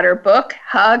Martin about her book,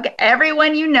 Hug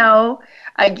Everyone You Know,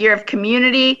 A Year of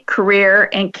Community, Career,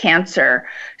 and Cancer.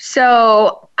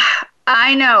 So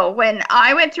I know when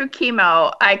I went through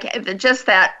chemo, just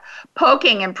that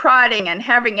poking and prodding and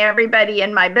having everybody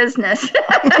in my business.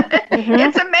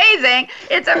 It's amazing.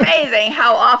 It's amazing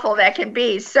how awful that can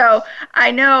be. So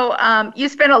I know you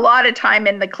spend a lot of time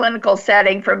in the clinical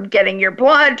setting, from getting your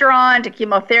blood drawn to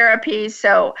chemotherapy.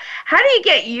 So how do you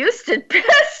get used to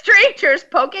strangers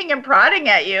poking and prodding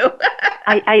at you?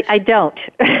 I don't.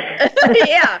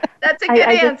 Yeah, that's a good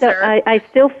answer. I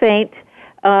still faint,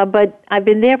 but I've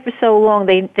been there for so long.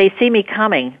 They see me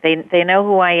coming. They know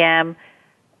who I am.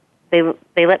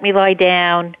 They let me lie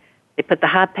down. They put the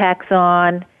hot packs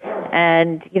on,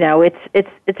 and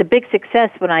it's a big success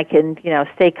when I can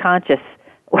stay conscious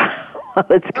while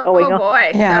it's going on. Oh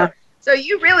boy! Yeah. So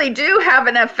you really do have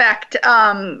an effect,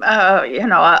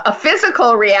 a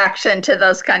physical reaction to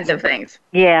those kinds of things.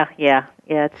 Yeah.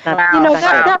 It's not. Wow.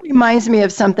 That reminds me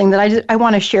of something that I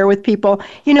want to share with people.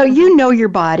 You know your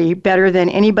body better than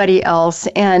anybody else,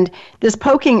 and this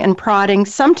poking and prodding,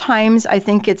 sometimes I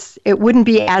think it wouldn't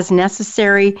be as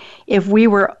necessary if we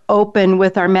were open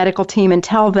with our medical team and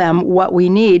tell them what we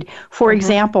need. For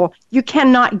example, you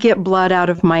cannot get blood out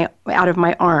of my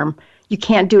arm. You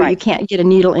can't do it. You can't get a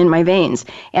needle in my veins.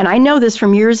 And I know this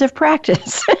from years of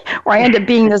practice, where I end up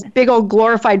being this big old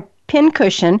glorified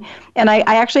pincushion. And I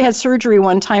actually had surgery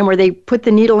one time where they put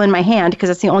the needle in my hand because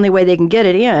that's the only way they can get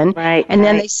it in. Right. And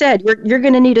then they said, you're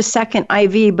going to need a second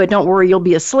IV, but don't worry, you'll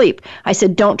be asleep. I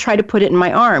said, don't try to put it in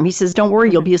my arm. He says, don't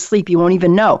worry, you'll be asleep. You won't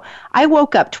even know. I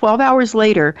woke up 12 hours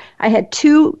later. I had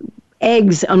 2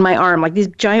 eggs on my arm, like these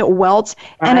giant welts,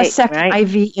 and a second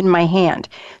IV in my hand.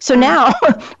 So now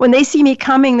when they see me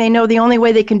coming, they know the only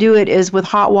way they can do it is with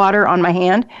hot water on my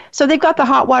hand. So they've got the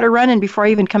hot water running before I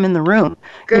even come in the room.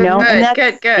 Good.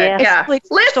 Good. Yeah.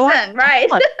 Listen, right?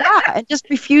 Yeah, and just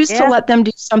refuse to let them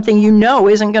do something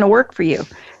isn't going to work for you.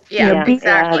 Yeah,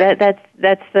 exactly.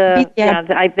 That's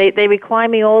the they recline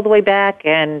me all the way back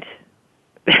and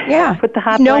put the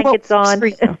hot blankets on.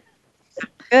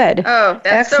 Good. Oh,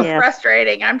 that's so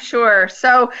frustrating, I'm sure.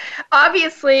 So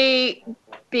obviously,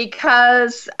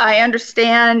 because I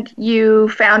understand you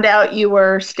found out you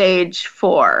were stage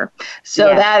 4. So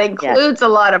that includes a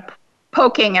lot of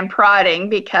poking and prodding,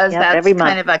 because that's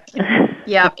kind of a,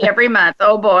 every month.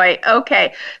 Oh boy.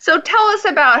 Okay. So tell us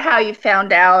about how you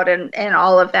found out and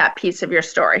all of that piece of your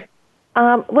story.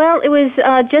 Well, it was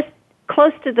just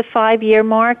close to the 5-year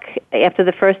mark after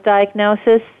the first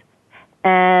diagnosis.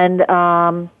 And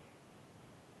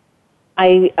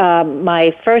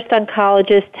my first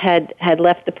oncologist had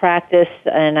left the practice,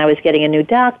 and I was getting a new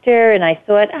doctor, and I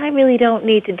thought, I really don't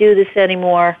need to do this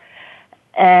anymore.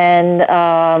 And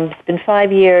it's been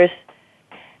 5 years.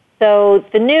 So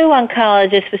the new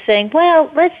oncologist was saying, well,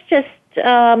 let's just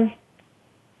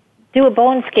do a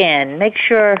bone scan, make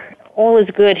sure all is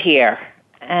good here.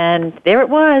 And there it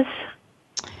was.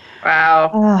 Wow.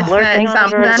 Thanks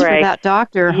for that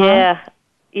doctor, huh? Yeah.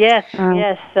 Yes.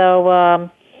 So,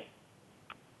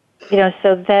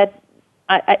 so that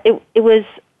it was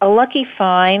a lucky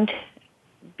find,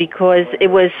 because it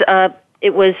was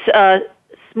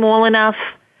small enough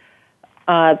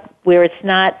where it's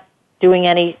not doing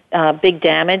any big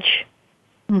damage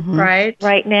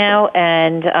right now,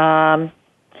 and I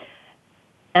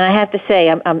have to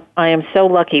say I am so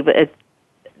lucky, but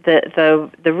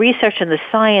the research and the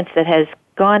science that has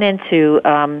gone into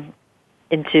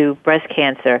breast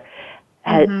cancer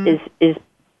is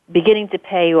beginning to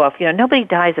pay off. Nobody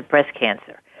dies of breast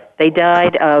cancer. They die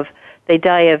of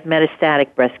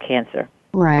metastatic breast cancer.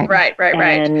 Right.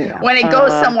 And when it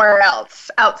goes somewhere else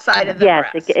outside of the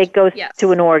breast. Yes, it goes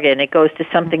to an organ. It goes to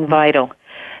something vital.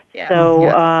 Yeah.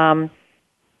 So,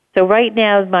 so right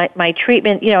now my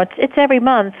treatment, it's every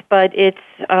month, but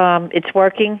it's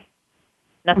working.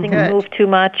 Nothing moved too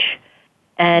much,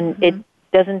 and it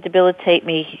doesn't debilitate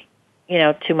me,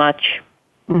 too much.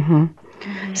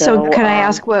 So can I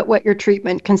ask what your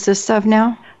treatment consists of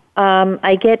now?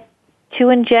 I get 2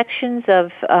 injections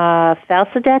of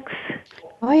Falcidex.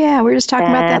 Oh, yeah, we were just talking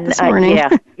about that this morning.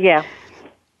 Yeah.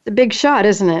 It's a big shot,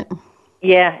 isn't it?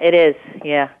 Yeah, it is.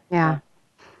 Yeah.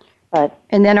 But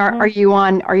and then are you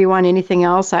on anything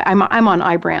else? I'm on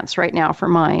Ibrance right now for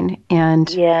mine, and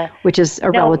which is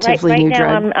a relatively new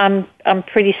drug. Right now I'm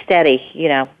pretty steady.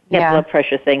 Get blood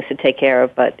pressure things to take care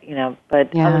of, but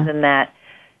other than that,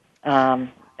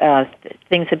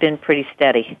 things have been pretty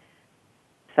steady.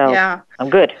 So I'm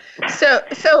good. So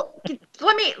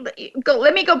let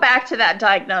me go back to that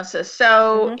diagnosis.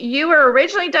 So you were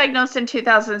originally diagnosed in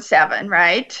 2007,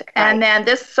 right? And then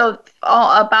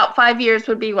about 5 years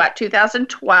would be what,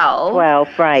 2012? 12,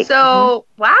 right. So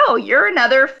wow, you're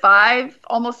another 5,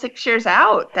 almost 6 years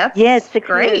out. That's it's 6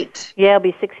 great. Years. Yeah, it'll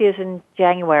be 6 years in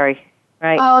January.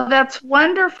 Right. Oh, that's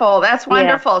wonderful. That's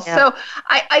wonderful. Yeah. So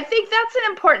I think that's an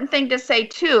important thing to say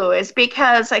too, is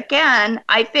because again,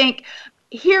 I think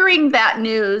hearing that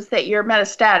news that you're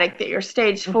metastatic, that you're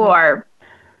stage 4,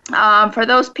 for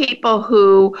those people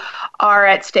who are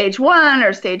at stage 1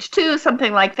 or stage 2,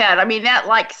 something like that, I mean, that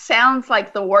like sounds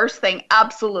like the worst thing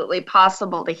absolutely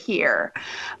possible to hear.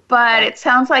 But it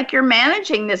sounds like you're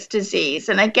managing this disease.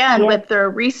 And again, with the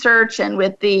research and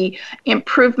with the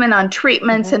improvement on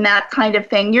treatments and that kind of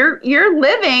thing, you're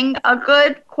living a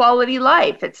good quality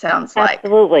life, it sounds like.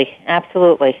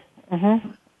 Absolutely.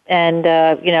 And,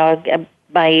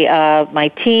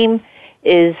 my team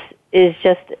is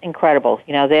just incredible.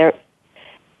 You know, they're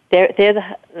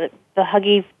the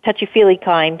huggy, touchy-feely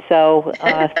kind, so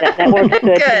that works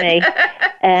good to me.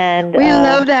 And we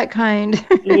love that kind.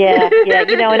 yeah.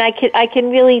 You know, and I can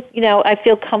really, you know, I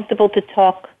feel comfortable to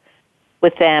talk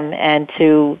with them and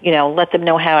to, you know, let them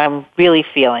know how I'm really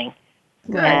feeling.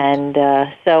 Good. And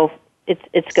so it's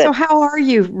good. So how are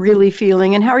you really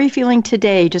feeling, and how are you feeling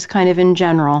today, just kind of in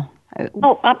general?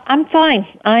 Oh, I'm fine.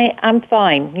 I'm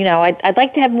fine. You know, I'd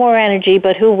like to have more energy,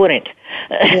 but who wouldn't?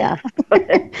 Yeah.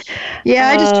 Yeah,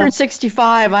 I just turned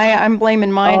 65. I'm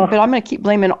blaming mine, but I'm going to keep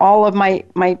blaming all of my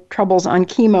troubles on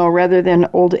chemo rather than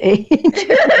old age.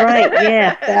 Right,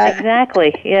 yeah,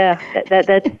 exactly. Yeah, that's,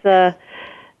 I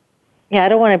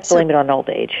don't want to blame it on old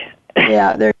age.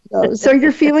 Yeah, there you go. So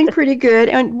you're feeling pretty good.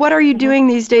 And what are you doing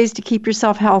these days to keep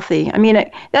yourself healthy? I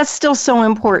mean, that's still so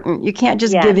important. You can't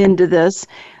just give in to this.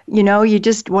 You know, you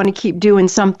just want to keep doing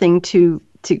something to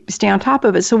stay on top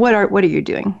of it. So what are you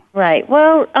doing? Right.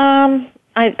 Well,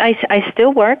 I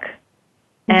still work,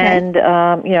 and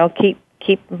you know,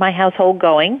 keep my household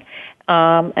going,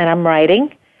 and I'm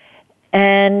writing,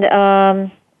 and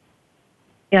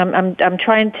you know, I'm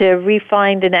trying to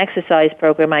refine an exercise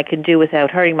program I can do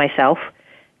without hurting myself,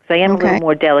 because I am a little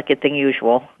more delicate than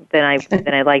usual than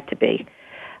I like to be.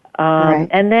 Right.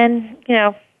 And then you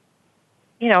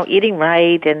know, eating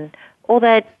right and all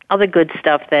that other good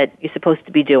stuff that you're supposed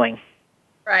to be doing.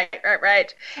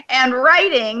 Right. And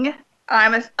writing,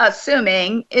 I'm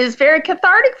assuming, is very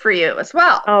cathartic for you as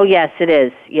well. Oh, yes, it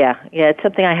is. Yeah, it's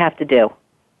something I have to do.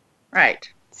 Right.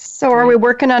 So are we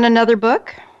working on another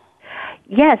book?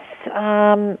 Yes,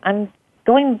 I'm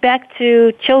going back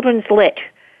to children's lit.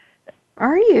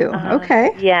 Are you?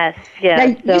 Okay. Yes.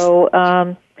 So,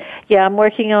 I'm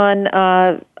working on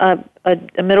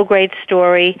a middle grade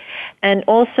story, and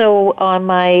also on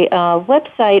my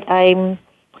website, I'm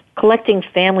collecting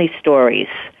family stories.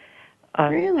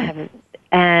 Really?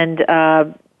 And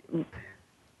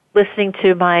listening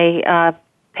to my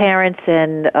parents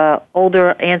and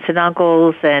older aunts and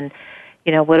uncles, and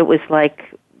you know what it was like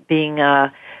being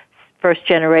first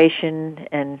generation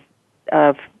and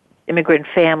of immigrant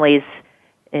families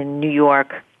in New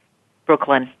York,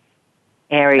 Brooklyn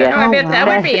area. I bet that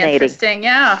would be interesting.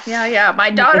 Yeah. My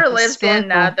daughter lives in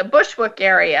the Bushwick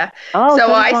area,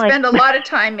 so I spend a lot of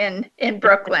time in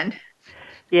Brooklyn.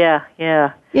 Yeah.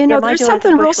 You know, there's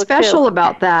something real special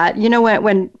about that. You know,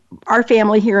 when our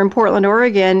family here in Portland,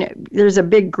 Oregon, there's a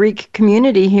big Greek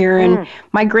community here, and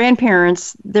my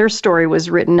grandparents, their story was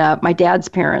written up. My dad's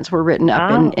parents were written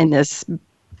up in this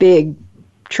big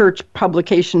church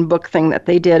publication book thing that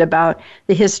they did about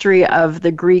the history of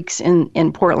the Greeks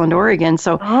in Portland, Oregon.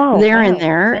 So they're in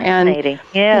there, and you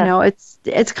know,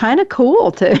 it's kind of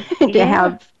cool to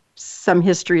have some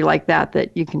history like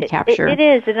that you can capture. It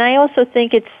is, and I also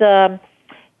think it's a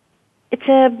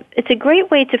great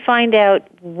way to find out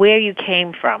where you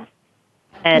came from,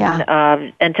 and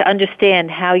to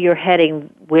understand how you're heading,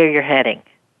 where you're heading.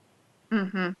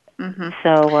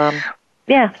 So.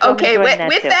 So okay,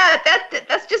 with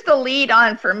that's just a lead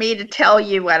on for me to tell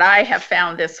you what I have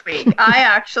found this week. I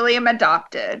actually am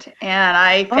adopted, and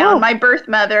I found my birth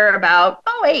mother about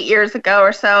 8 years ago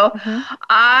or so.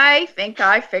 I think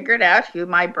I figured out who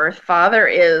my birth father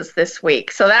is this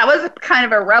week. So that was kind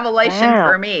of a revelation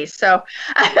for me. So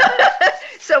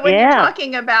so when you're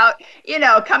talking about, you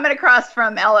know, coming across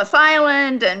from Ellis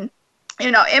Island and, you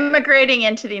know, immigrating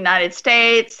into the United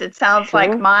States, it sounds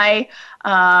like my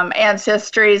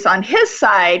ancestries on his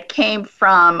side came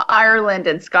from Ireland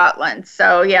and Scotland.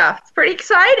 So, yeah, it's pretty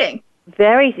exciting.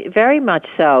 Very, very much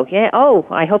so. Yeah. Oh,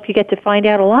 I hope you get to find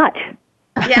out a lot.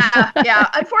 Yeah.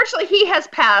 Unfortunately, he has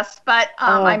passed, but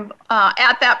I'm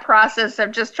at that process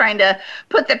of just trying to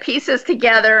put the pieces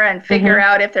together and figure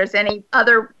out if there's any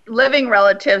other living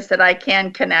relatives that I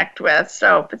can connect with.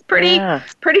 So it's pretty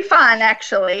fun,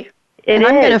 actually. I'm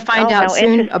going to find out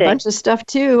soon a bunch of stuff,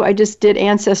 too. I just did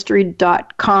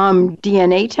Ancestry.com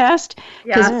DNA test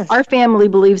because our family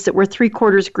believes that we're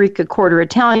 3/4 Greek, 1/4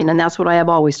 Italian, and that's what I have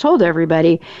always told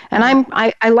everybody. And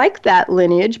I like that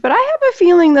lineage, but I have a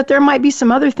feeling that there might be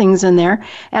some other things in there.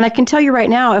 And I can tell you right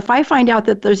now, if I find out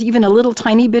that there's even a little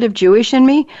tiny bit of Jewish in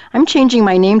me, I'm changing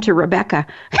my name to Rebecca.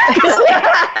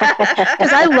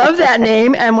 Because I love that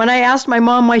name. And when I asked my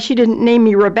mom why she didn't name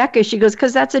me Rebecca, she goes,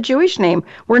 because that's a Jewish name.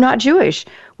 We're not Jewish.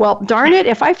 Well, darn it,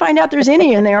 if I find out there's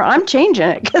any in there, I'm changing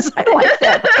it because I like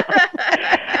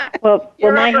that. Well,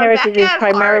 my heritage is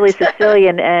primarily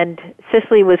Sicilian, and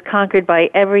Sicily was conquered by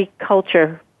every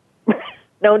culture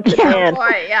known to man.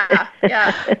 Boy, yeah.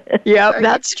 Yep, So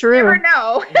that's true. You never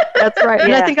know. That's right.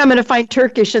 And I think I'm going to find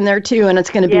Turkish in there, too, and it's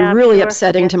going to be really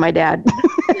upsetting to my dad.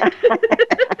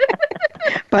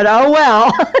 But oh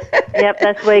well. Yep,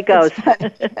 that's the way it goes.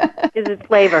 Gives it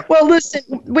flavor. Well, listen,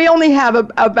 we only have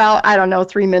about,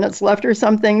 3 minutes left or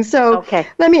something. So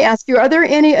let me ask you, are there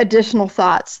any additional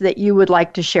thoughts that you would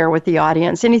like to share with the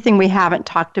audience? Anything we haven't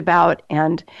talked about?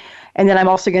 And then I'm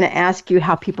also going to ask you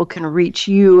how people can reach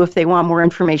you if they want more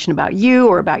information about you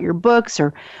or about your books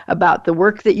or about the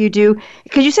work that you do.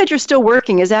 Because you said you're still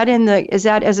working. Is that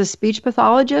as a speech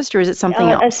pathologist or is it something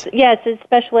else? Yes, it's a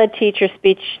special ed teacher,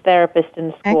 speech therapist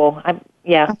in school.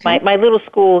 My little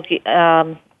school.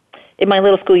 In my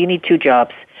little school, you need 2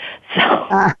 jobs. So,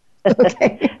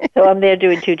 so I'm there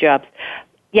doing 2 jobs.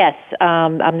 Yes,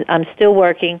 I'm still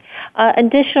working.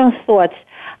 Additional thoughts.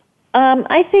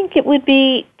 I think it would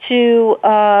be to,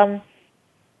 not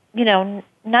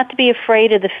to be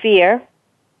afraid of the fear,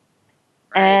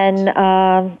 and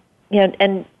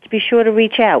and to be sure to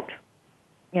reach out,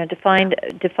 to find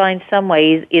some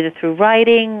way, either through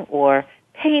writing or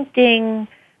painting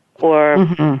or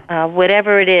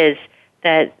whatever it is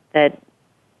that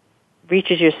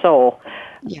reaches your soul.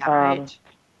 Yeah, right.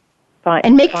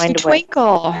 And makes you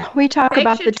twinkle. We talk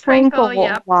about the twinkle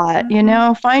a lot,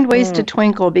 Find ways to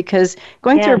twinkle because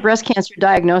going through a breast cancer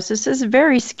diagnosis is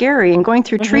very scary, and going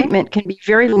through treatment can be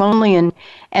very lonely and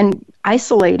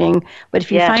isolating. But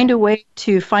if you find a way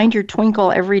to find your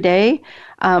twinkle every day,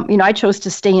 I chose to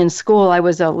stay in school. I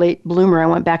was a late bloomer. I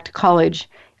went back to college,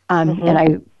 and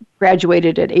I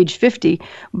graduated at age 50.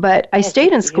 But I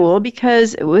stayed in school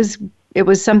because it was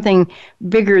something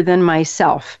bigger than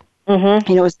myself.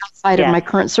 It was outside of my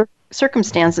current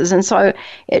circumstances. And so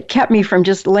it kept me from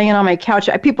just laying on my couch.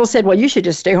 People said, well, you should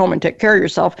just stay home and take care of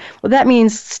yourself. Well, that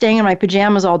means staying in my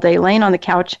pajamas all day, laying on the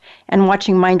couch and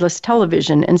watching mindless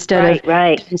television instead of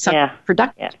doing something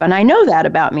productive. Yeah. And I know that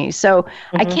about me. So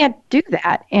I can't do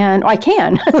that. And I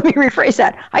can. Let me rephrase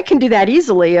that. I can do that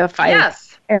easily if I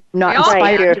am not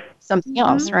inspired to do something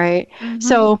else, right?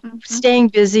 So staying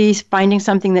busy, finding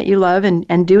something that you love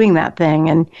and doing that thing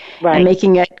and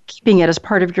keeping it as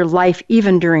part of your life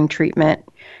even during treatment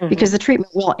because the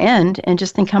treatment will end and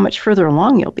just think how much further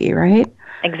along you'll be, right?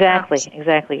 Exactly. And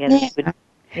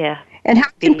And how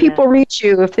can people reach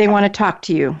you if they want to talk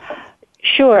to you?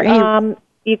 Sure. You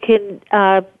can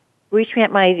reach me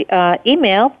at my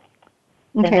email.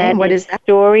 Okay, and what is that?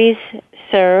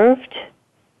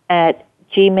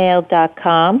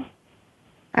 storiesserved@gmail.com.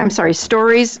 I'm sorry,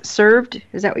 stories served?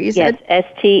 Is that what you said? Yes,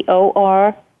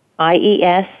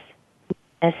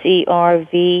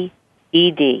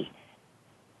 STORIESSERVED.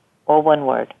 All one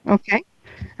word. Okay.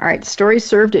 All right,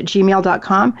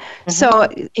 storiesserved@gmail.com. So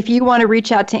if you want to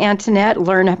reach out to Antoinette,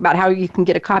 learn about how you can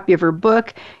get a copy of her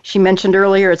book. She mentioned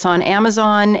earlier it's on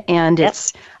Amazon and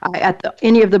it's at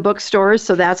any of the bookstores,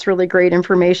 so that's really great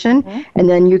information. And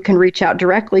then you can reach out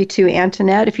directly to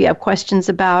Antoinette if you have questions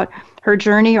about her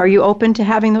journey. Are you open to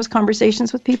having those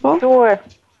conversations with people? Sure.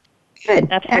 Good.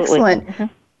 Absolutely. Excellent.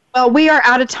 Well, we are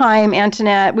out of time,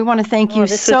 Antoinette. We want to thank you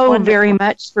so very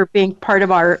much for being part of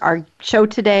our show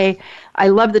today. I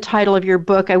love the title of your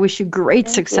book. I wish you great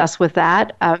success with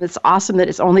that. It's awesome that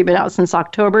it's only been out since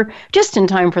October, just in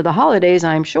time for the holidays,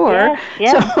 I'm sure.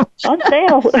 Yes, on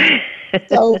sale.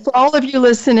 So for all of you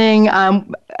listening,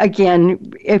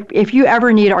 again, if you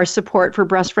ever need our support for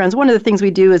Breast Friends, one of the things we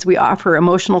do is we offer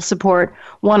emotional support,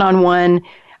 one-on-one,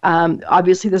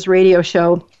 obviously this radio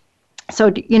show.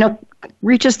 So,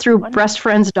 reach us through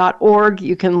breastfriends.org.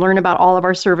 You can learn about all of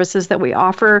our services that we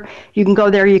offer. You can go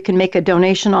there. You can make a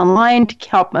donation online to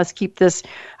help us keep this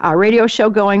radio show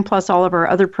going, plus all of our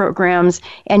other programs.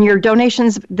 And your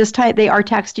donations this time, they are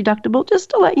tax deductible, just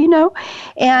to let you know.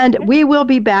 And we will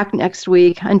be back next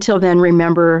week. Until then,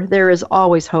 remember, there is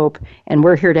always hope, and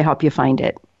we're here to help you find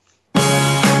it.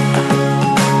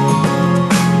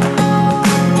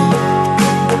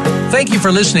 Thank you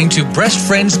for listening to Breast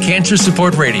Friends Cancer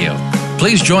Support Radio.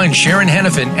 Please join Sharon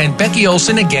Hennepin and Becky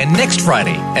Olson again next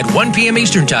Friday at 1 p.m.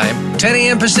 Eastern Time, 10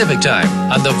 a.m. Pacific Time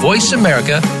on the Voice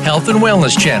America Health and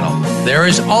Wellness Channel. There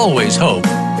is always hope,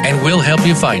 and we'll help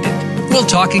you find it. We'll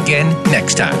talk again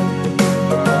next time.